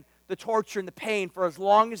drink in the torture and the pain for as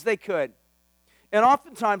long as they could. And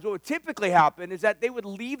oftentimes what would typically happen is that they would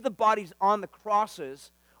leave the bodies on the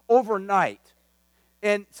crosses overnight.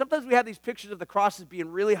 And sometimes we have these pictures of the crosses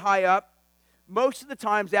being really high up. Most of the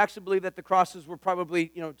times they actually believe that the crosses were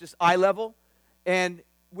probably, just eye level. And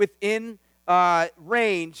within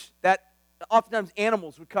range, that oftentimes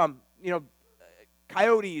animals would come,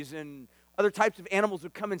 coyotes and other types of animals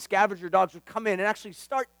would come in, scavenger dogs would come in and actually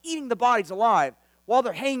start eating the bodies alive while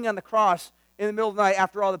they're hanging on the cross in the middle of the night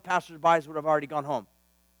after all the passersby would have already gone home.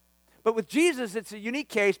 But with Jesus, it's a unique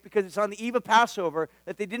case because it's on the eve of Passover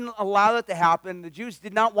that they didn't allow that to happen. The Jews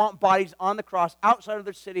did not want bodies on the cross outside of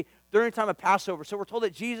their city during the time of Passover. So we're told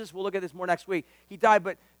that Jesus, we'll look at this more next week, he died.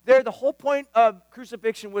 But there, the whole point of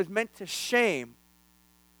crucifixion was meant to shame,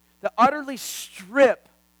 to utterly strip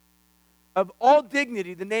of all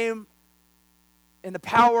dignity the name and the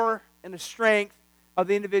power and the strength of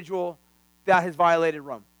the individual that has violated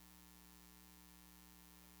Rome.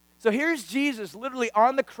 So here's Jesus literally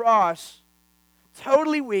on the cross,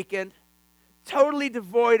 totally weakened, totally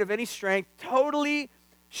devoid of any strength, totally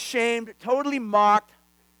shamed, totally mocked,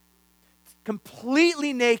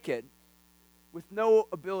 completely naked, with no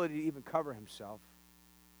ability to even cover himself.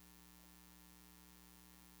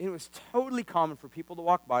 It was totally common for people to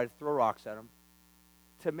walk by, to throw rocks at him,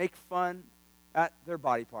 to make fun at their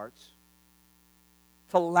body parts,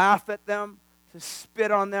 to laugh at them, to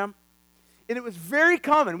spit on them. And it was very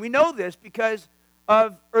common. We know this because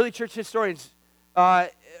of early church historians,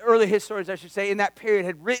 early historians, I should say, in that period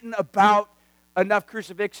had written about enough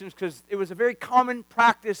crucifixions because it was a very common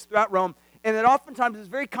practice throughout Rome. And that oftentimes it's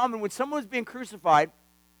very common when someone was being crucified,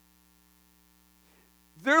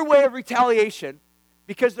 their way of retaliation,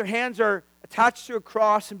 because their hands are attached to a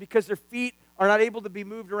cross and because their feet are not able to be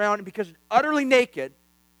moved around and because they're utterly naked,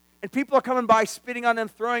 and people are coming by spitting on them,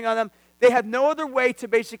 throwing on them, they had no other way to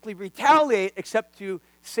basically retaliate except to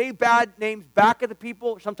say bad names back at the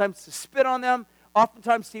people, sometimes to spit on them,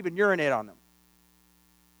 oftentimes to even urinate on them.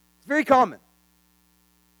 It's very common.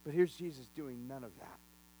 But here's Jesus doing none of that.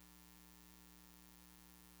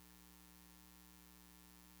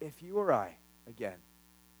 If you or I, again,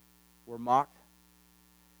 were mocked,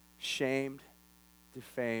 shamed,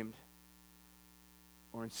 defamed,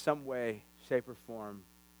 or in some way, shape, or form,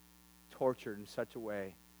 tortured in such a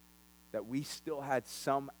way that we still had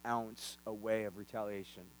some ounce a way of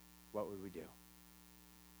retaliation, what would we do?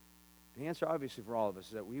 The answer, obviously, for all of us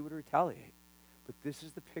is that we would retaliate. But this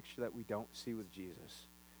is the picture that we don't see with Jesus.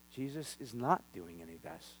 Jesus is not doing any of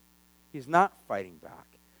this. He's not fighting back.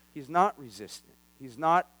 He's not resistant. He's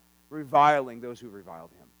not reviling those who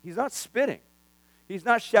reviled him. He's not spitting. He's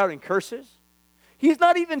not shouting curses. He's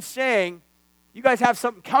not even saying, you guys have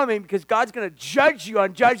something coming because God's going to judge you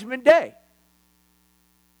on Judgment Day.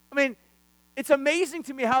 I mean, it's amazing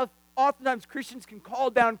to me how oftentimes Christians can call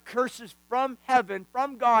down curses from heaven,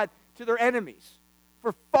 from God, to their enemies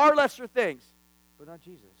for far lesser things, but not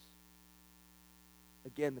Jesus.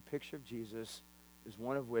 Again, the picture of Jesus is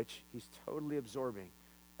one of which he's totally absorbing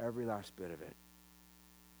every last bit of it.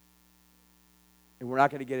 And we're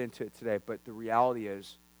not going to get into it today, but the reality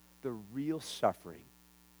is the real suffering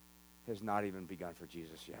has not even begun for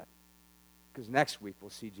Jesus yet. Because next week we'll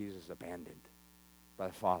see Jesus abandoned by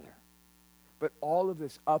the Father. But all of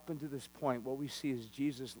this up until this point, what we see is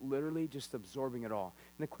Jesus literally just absorbing it all.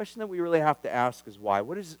 And the question that we really have to ask is why?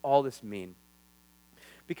 What does all this mean?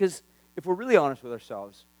 Because if we're really honest with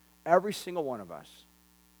ourselves, every single one of us,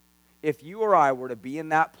 if you or I were to be in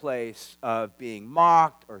that place of being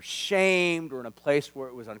mocked or shamed or in a place where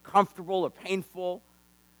it was uncomfortable or painful,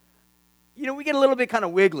 you know, we get a little bit kind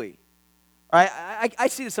of wiggly. I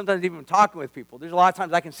see this sometimes even when talking with people. There's a lot of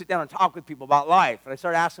times I can sit down and talk with people about life, and I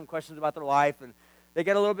start asking questions about their life, and they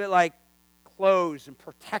get a little bit like closed and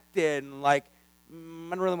protected and like, I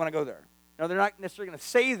don't really want to go there. You know, they're not necessarily going to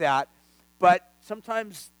say that, but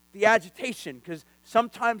sometimes the agitation, because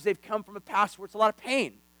sometimes they've come from a past where it's a lot of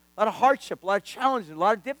pain, a lot of hardship, a lot of challenges, a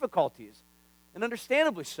lot of difficulties, and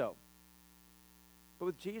understandably so. But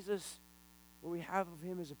with Jesus, what we have of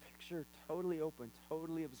him is a picture totally open,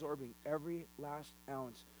 totally absorbing every last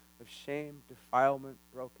ounce of shame, defilement,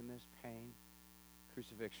 brokenness, pain,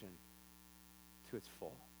 crucifixion to its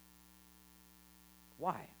full.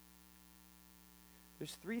 Why?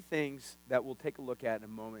 There's three things that we'll take a look at in a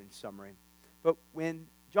moment in summary. But when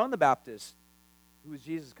John the Baptist, who was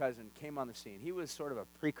Jesus' cousin, came on the scene, he was sort of a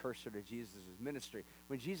precursor to Jesus' ministry.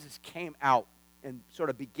 When Jesus came out and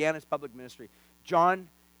sort of began his public ministry, John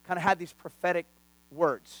kind of had these prophetic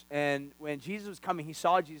words. And when Jesus was coming, he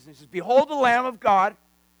saw Jesus and he says, "Behold the Lamb of God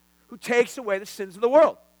who takes away the sins of the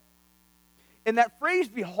world." And that phrase,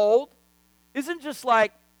 behold, isn't just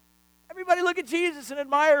like, everybody look at Jesus and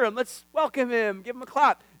admire him. Let's welcome him, give him a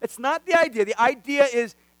clap. It's not the idea. The idea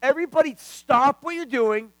is everybody stop what you're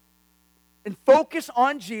doing and focus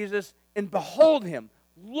on Jesus and behold him.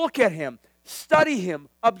 Look at him. Study him.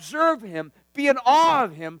 Observe him. Be in awe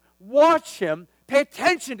of him. Watch him. Pay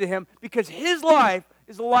attention to him because his life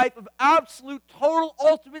is a life of absolute, total,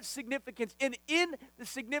 ultimate significance. And in the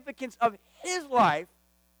significance of his life,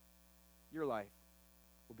 your life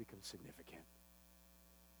will become significant.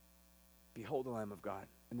 Behold the Lamb of God.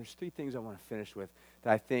 And there's three things I want to finish with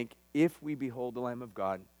that I think if we behold the Lamb of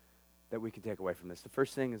God, that we can take away from this. The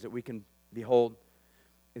first thing is that we can behold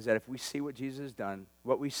is that if we see what Jesus has done,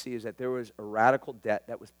 what we see is that there was a radical debt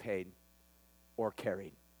that was paid or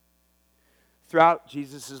carried. Throughout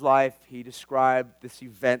Jesus' life, he described this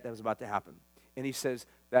event that was about to happen. And he says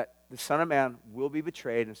that the Son of Man will be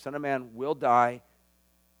betrayed and the Son of Man will die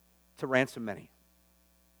to ransom many.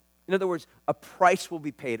 In other words, a price will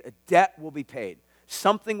be paid, a debt will be paid,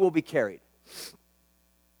 something will be carried.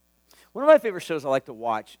 One of my favorite shows I like to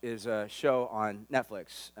watch is a show on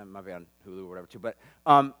Netflix, and maybe on Hulu or whatever too, but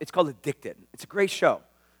it's called Addicted. It's a great show.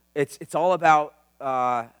 It's all about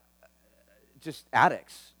just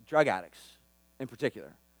addicts, drug addicts in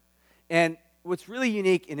particular. And what's really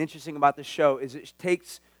unique and interesting about this show is it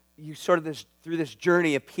takes you sort of through this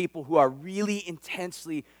journey of people who are really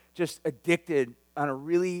intensely just addicted on a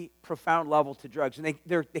really profound level to drugs, and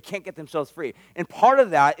they can't get themselves free. And part of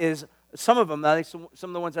that is some of them, I think some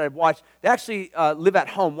of the ones that I've watched, they actually live at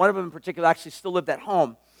home. One of them in particular actually still lived at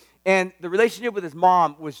home. And the relationship with his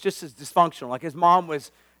mom was just as dysfunctional. Like his mom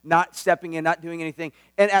was not stepping in, not doing anything.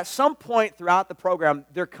 And at some point throughout the program,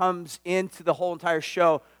 there comes into the whole entire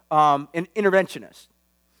show an interventionist.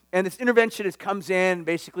 And this interventionist comes in and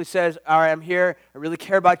basically says, all right, I'm here. I really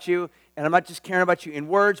care about you. And I'm not just caring about you in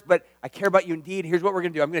words, but I care about you in deed. Here's what we're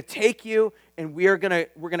going to do. I'm going to take you, and we're going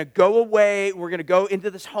to go away. We're going to go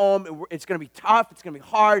into this home. And it's going to be tough. It's going to be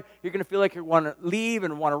hard. You're going to feel like you want to leave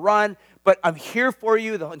and want to run. But I'm here for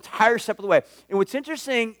you the entire step of the way. And what's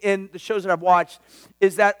interesting in the shows that I've watched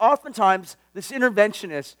is that oftentimes this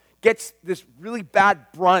interventionist gets this really bad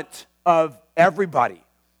brunt of everybody.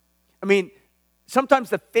 I mean, sometimes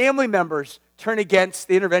the family members turn against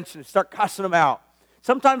the interventionist, start cussing them out.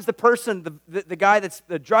 Sometimes the person, the guy that's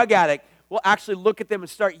the drug addict, will actually look at them and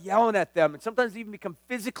start yelling at them, and sometimes even become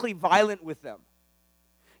physically violent with them.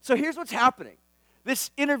 So here's what's happening. This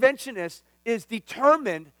interventionist is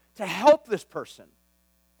determined to help this person.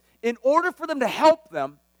 In order for them to help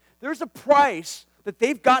them, there's a price that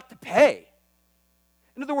they've got to pay.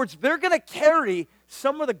 In other words, they're going to carry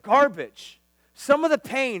some of the garbage, some of the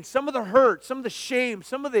pain, some of the hurt, some of the shame,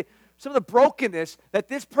 some of the brokenness that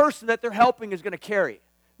this person that they're helping is going to carry.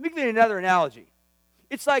 Let me give you another analogy.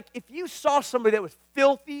 It's like if you saw somebody that was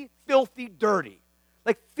filthy, filthy, dirty,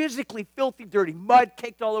 like physically filthy, dirty, mud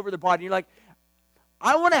caked all over their body, and you're like,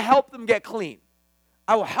 I want to help them get clean.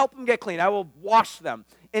 I will help them get clean. I will wash them.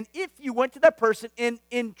 And if you went to that person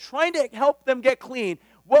in trying to help them get clean,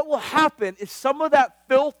 what will happen is some of that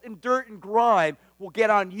filth and dirt and grime will get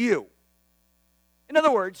on you. In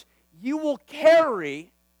other words, you will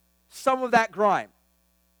carry some of that grime.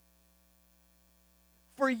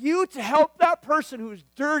 For you to help that person who's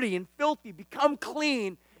dirty and filthy become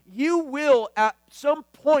clean, you will at some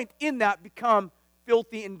point in that become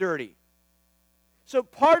filthy and dirty. So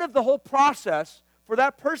part of the whole process for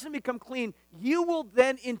that person to become clean, you will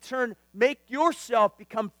then in turn make yourself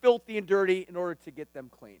become filthy and dirty in order to get them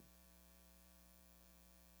clean.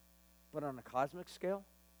 But on a cosmic scale,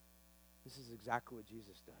 this is exactly what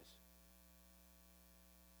Jesus does.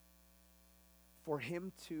 For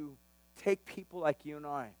him to take people like you and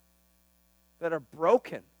I that are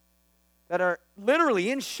broken, that are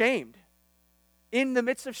literally shamed, in the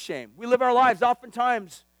midst of shame. We live our lives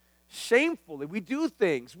oftentimes shamefully. We do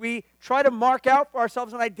things. We try to mark out for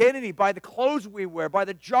ourselves an identity by the clothes we wear, by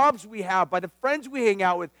the jobs we have, by the friends we hang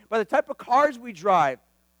out with, by the type of cars we drive,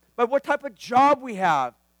 by what type of job we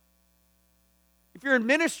have. If you're in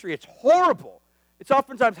ministry, it's horrible. It's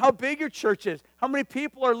oftentimes how big your church is, how many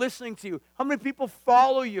people are listening to you, how many people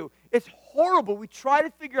follow you. It's horrible. We try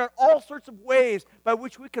to figure out all sorts of ways by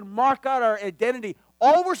which we can mark out our identity.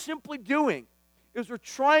 All we're simply doing is we're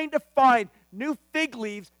trying to find new fig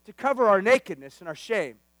leaves to cover our nakedness and our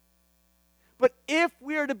shame. But if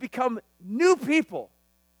we are to become new people,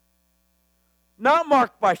 not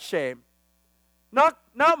marked by shame, not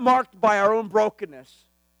marked by our own brokenness,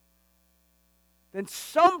 then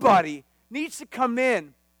somebody needs to come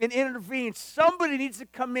in and intervene. Somebody needs to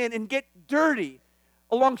come in and get dirty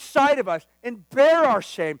alongside of us and bear our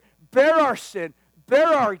shame, bear our sin, bear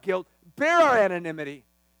our guilt, bear our anonymity.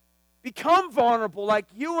 Become vulnerable like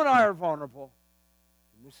you and I are vulnerable.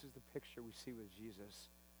 And this is the picture we see with Jesus,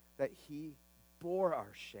 that he bore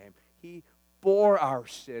our shame. He bore our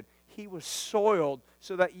sin. He was soiled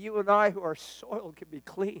so that you and I who are soiled can be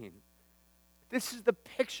clean. This is the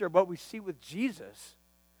picture of what we see with Jesus.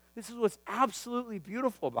 This is what's absolutely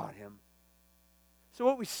beautiful about him. So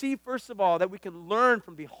what we see, first of all, that we can learn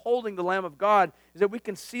from beholding the Lamb of God is that we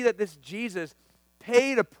can see that this Jesus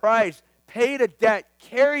paid a price, paid a debt,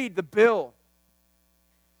 carried the bill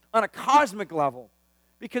on a cosmic level.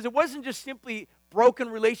 Because it wasn't just simply broken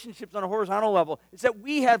relationships on a horizontal level. It's that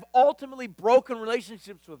we have ultimately broken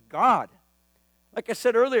relationships with God. Like I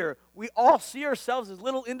said earlier, we all see ourselves as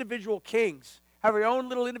little individual kings, have our own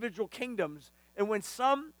little individual kingdoms. And when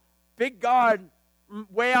some big God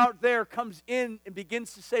way out there comes in and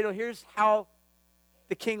begins to say, no, here's how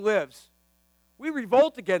the king lives, we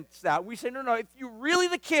revolt against that. We say, no, if you're really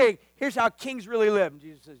the king, here's how kings really live. And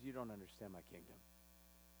Jesus says, you don't understand my kingdom.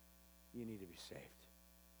 You need to be saved.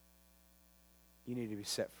 You need to be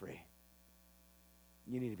set free.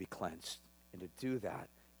 You need to be cleansed. And to do that,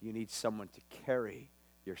 you need someone to carry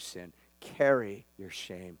your sin, carry your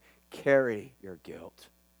shame, carry your guilt.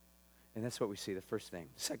 And that's what we see, the first thing.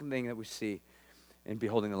 The second thing that we see in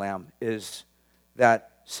beholding the Lamb is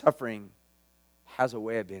that suffering has a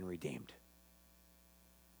way of being redeemed.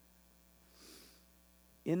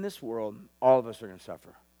 In this world, all of us are going to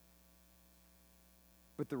suffer.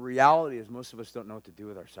 But the reality is most of us don't know what to do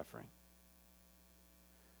with our suffering.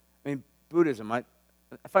 I mean, Buddhism, I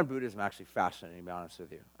find Buddhism actually fascinating, to be honest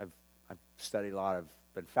with you. I've studied a lot. I've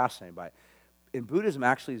been fascinated by it. And Buddhism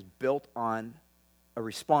actually is built on a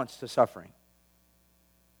response to suffering.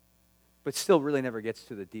 But still really never gets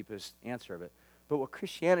to the deepest answer of it. But what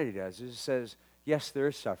Christianity does is it says, yes, there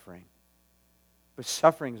is suffering. But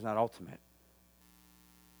suffering is not ultimate.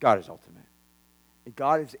 God is ultimate. And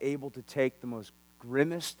God is able to take the most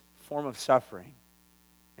grimmest form of suffering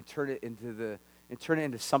and turn it into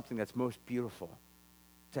something that's most beautiful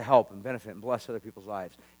to help and benefit and bless other people's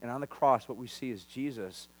lives. And on the cross, what we see is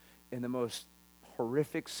Jesus in the most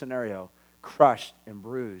horrific scenario, crushed and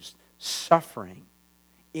bruised, suffering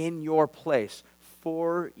in your place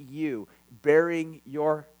for you, bearing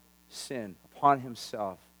your sin upon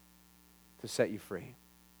himself to set you free.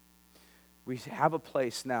 We have a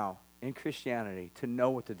place now in Christianity to know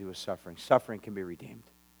what to do with suffering. Suffering can be redeemed.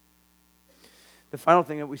 The final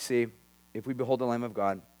thing that we see, if we behold the Lamb of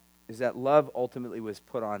God, is that love ultimately was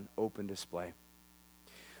put on open display.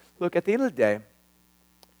 Look, at the end of the day,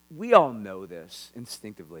 we all know this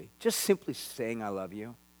instinctively. Just simply saying I love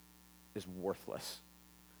you is worthless.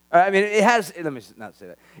 I mean, it has, let me not say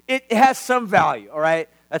that. It has some value, all right?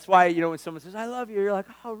 That's why, when someone says, I love you, you're like,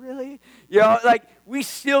 oh, really? Like, we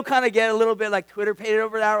still kind of get a little bit like Twitter pated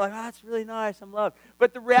over that. We're like, oh, that's really nice, I'm loved.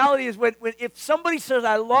 But the reality is if somebody says,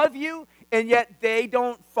 I love you, and yet they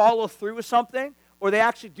don't follow through with something, or they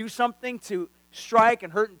actually do something to strike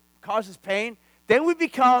and hurt and causes pain, then we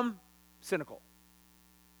become cynical,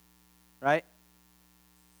 right?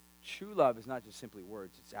 True love is not just simply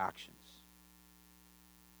words, it's actions.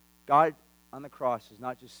 God on the cross is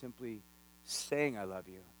not just simply saying I love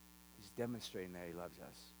you. He's demonstrating that he loves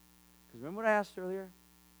us. Because remember what I asked earlier?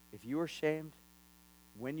 If you are shamed,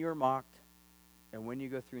 when you're mocked, and when you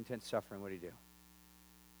go through intense suffering, what do?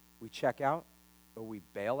 We check out, or we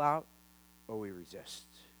bail out, or we resist.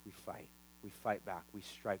 We fight. We fight back. We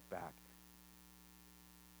strike back.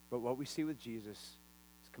 But what we see with Jesus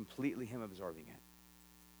is completely him absorbing it.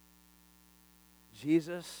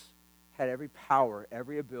 Jesus had every power,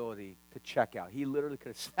 every ability to check out. He literally could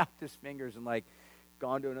have snapped his fingers and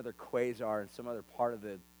gone to another quasar in some other part of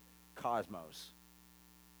the cosmos.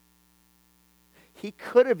 He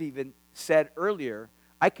could have even said earlier,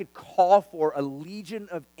 I could call for a legion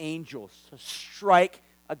of angels to strike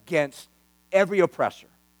against every oppressor.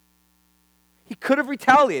 He could have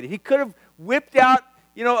retaliated. He could have whipped out,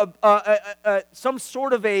 some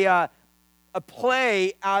sort of a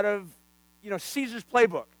play out of, Caesar's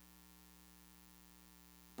playbook.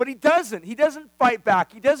 But he doesn't. He doesn't fight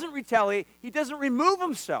back. He doesn't retaliate. He doesn't remove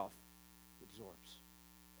himself. He absorbs.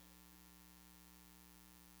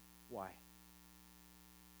 Why?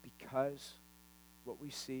 Because what we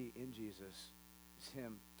see in Jesus is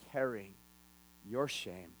him carrying your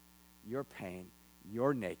shame, your pain,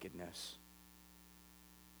 your nakedness,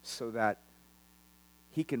 so that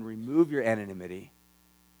he can remove your anonymity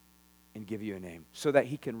and give you a name, so that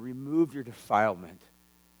he can remove your defilement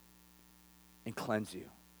and cleanse you,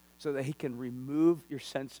 so that he can remove your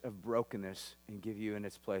sense of brokenness and give you in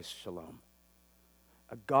its place shalom.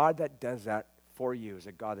 A God that does that for you is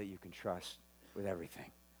a God that you can trust with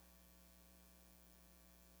everything.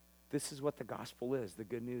 This is what the gospel is. The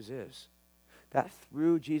good news is that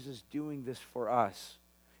through Jesus doing this for us,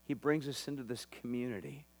 he brings us into this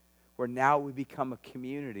community where now we become a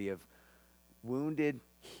community of wounded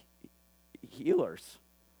healers.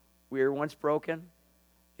 We were once broken,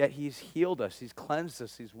 Yet he's healed us, he's cleansed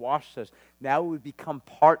us, he's washed us. Now we become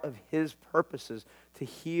part of his purposes to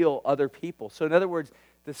heal other people. So in other words,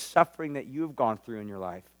 the suffering that you have gone through in your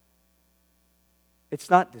life, it's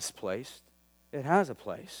not displaced. It has a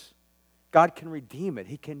place. God can redeem it.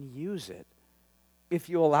 He can use it if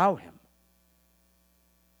you allow him.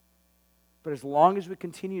 But as long as we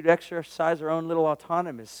continue to exercise our own little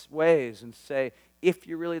autonomous ways and say, if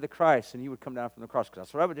you're really the Christ, then you would come down from the cross, because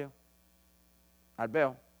that's what I would do. I'd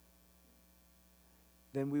bail.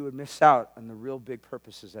 Then we would miss out on the real big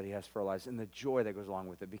purposes that he has for our lives and the joy that goes along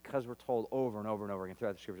with it, because we're told over and over and over again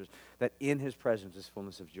throughout the scriptures that in his presence is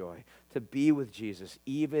fullness of joy. To be with Jesus,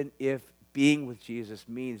 even if being with Jesus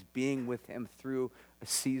means being with him through a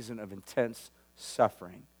season of intense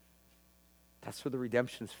suffering. That's where the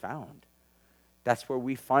redemption is found. That's where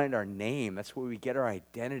we find our name. That's where we get our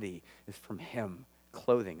identity, is from him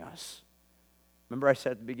clothing us. Remember I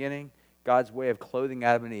said at the beginning, God's way of clothing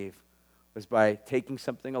Adam and Eve was by taking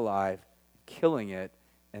something alive, killing it,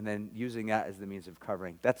 and then using that as the means of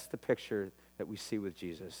covering. That's the picture that we see with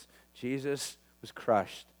Jesus. Jesus was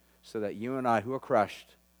crushed so that you and I, who are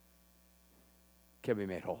crushed, can be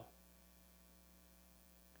made whole.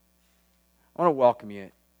 I want to welcome you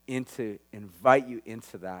invite you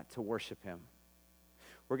into that, to worship him.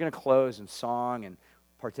 We're going to close in song and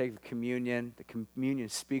partake of communion. The communion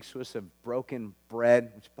speaks to us of broken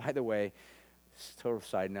bread, which, by the way, it's a total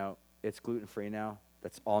side note, it's gluten-free now.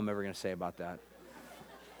 That's all I'm ever going to say about that.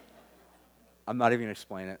 I'm not even going to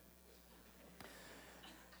explain it.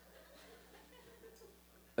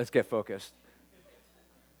 Let's get focused.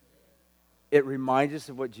 It reminds us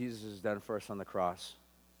of what Jesus has done for us on the cross.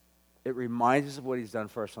 It reminds us of what he's done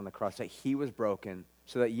for us on the cross, that he was broken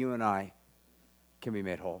so that you and I can be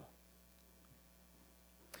made whole.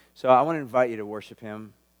 So I want to invite you to worship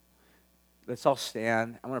him. Let's all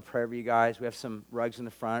stand. I want to pray for you guys. We have some rugs in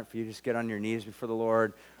the front for you to just get on your knees before the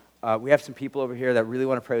Lord. We have some people over here that really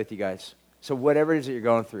want to pray with you guys. So whatever it is that you're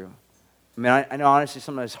going through. I mean, I know honestly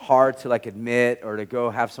sometimes it's hard to admit or to go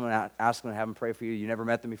have someone ask them to have them pray for you. You never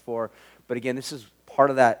met them before. But again, this is part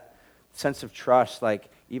of that sense of trust.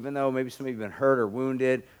 Even though maybe somebody's been hurt or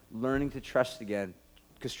wounded, learning to trust again.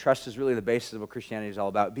 Because trust is really the basis of what Christianity is all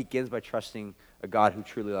about. It begins by trusting a God who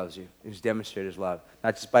truly loves you, who's demonstrated his love,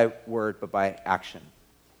 not just by word, but by action.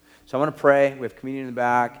 So I want to pray. We have communion in the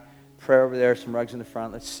back, prayer over there, some rugs in the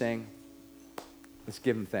front. Let's sing. Let's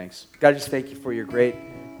give him thanks. God, I just thank you for your great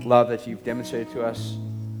love that you've demonstrated to us.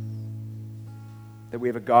 That we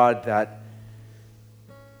have a God that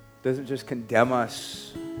doesn't just condemn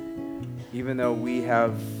us, even though we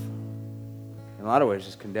have, in a lot of ways,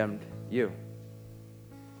 just condemned you.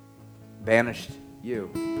 Banished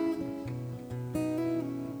you.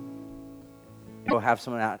 Go have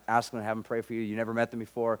someone ask them to have them pray for you. You never met them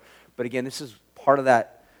before. But again, this is part of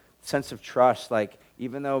that sense of trust.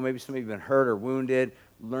 Even though maybe somebody's been hurt or wounded,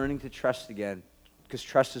 learning to trust again. Because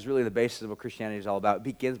trust is really the basis of what Christianity is all about. It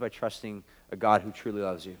begins by trusting a God who truly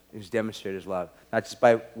loves you, who's demonstrated his love, not just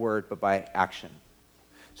by word, but by action.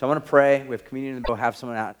 So I want to pray. We have communion. Go have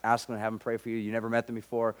someone ask them to have them pray for you. You never met them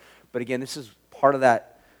before. But again, this is part of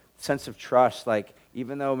that sense of trust.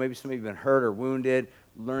 Even though maybe somebody's been hurt or wounded,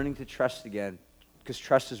 learning to trust again. Because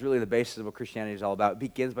trust is really the basis of what Christianity is all about. It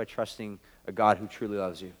begins by trusting a God who truly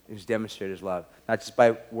loves you, who's demonstrated his love, not just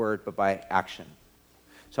by word, but by action.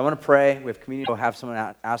 So I want to pray. We have communion. Go have someone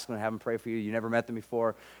ask them to have them pray for you. You never met them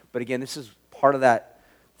before. But again, this is part of that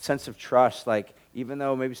sense of trust. Even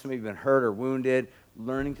though maybe somebody's been hurt or wounded,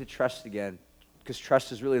 learning to trust again. Because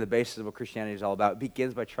trust is really the basis of what Christianity is all about. It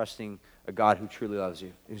begins by trusting a God who truly loves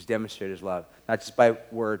you, who's demonstrated his love, not just by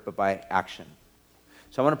word, but by action.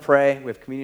 So I want to pray. We have communion.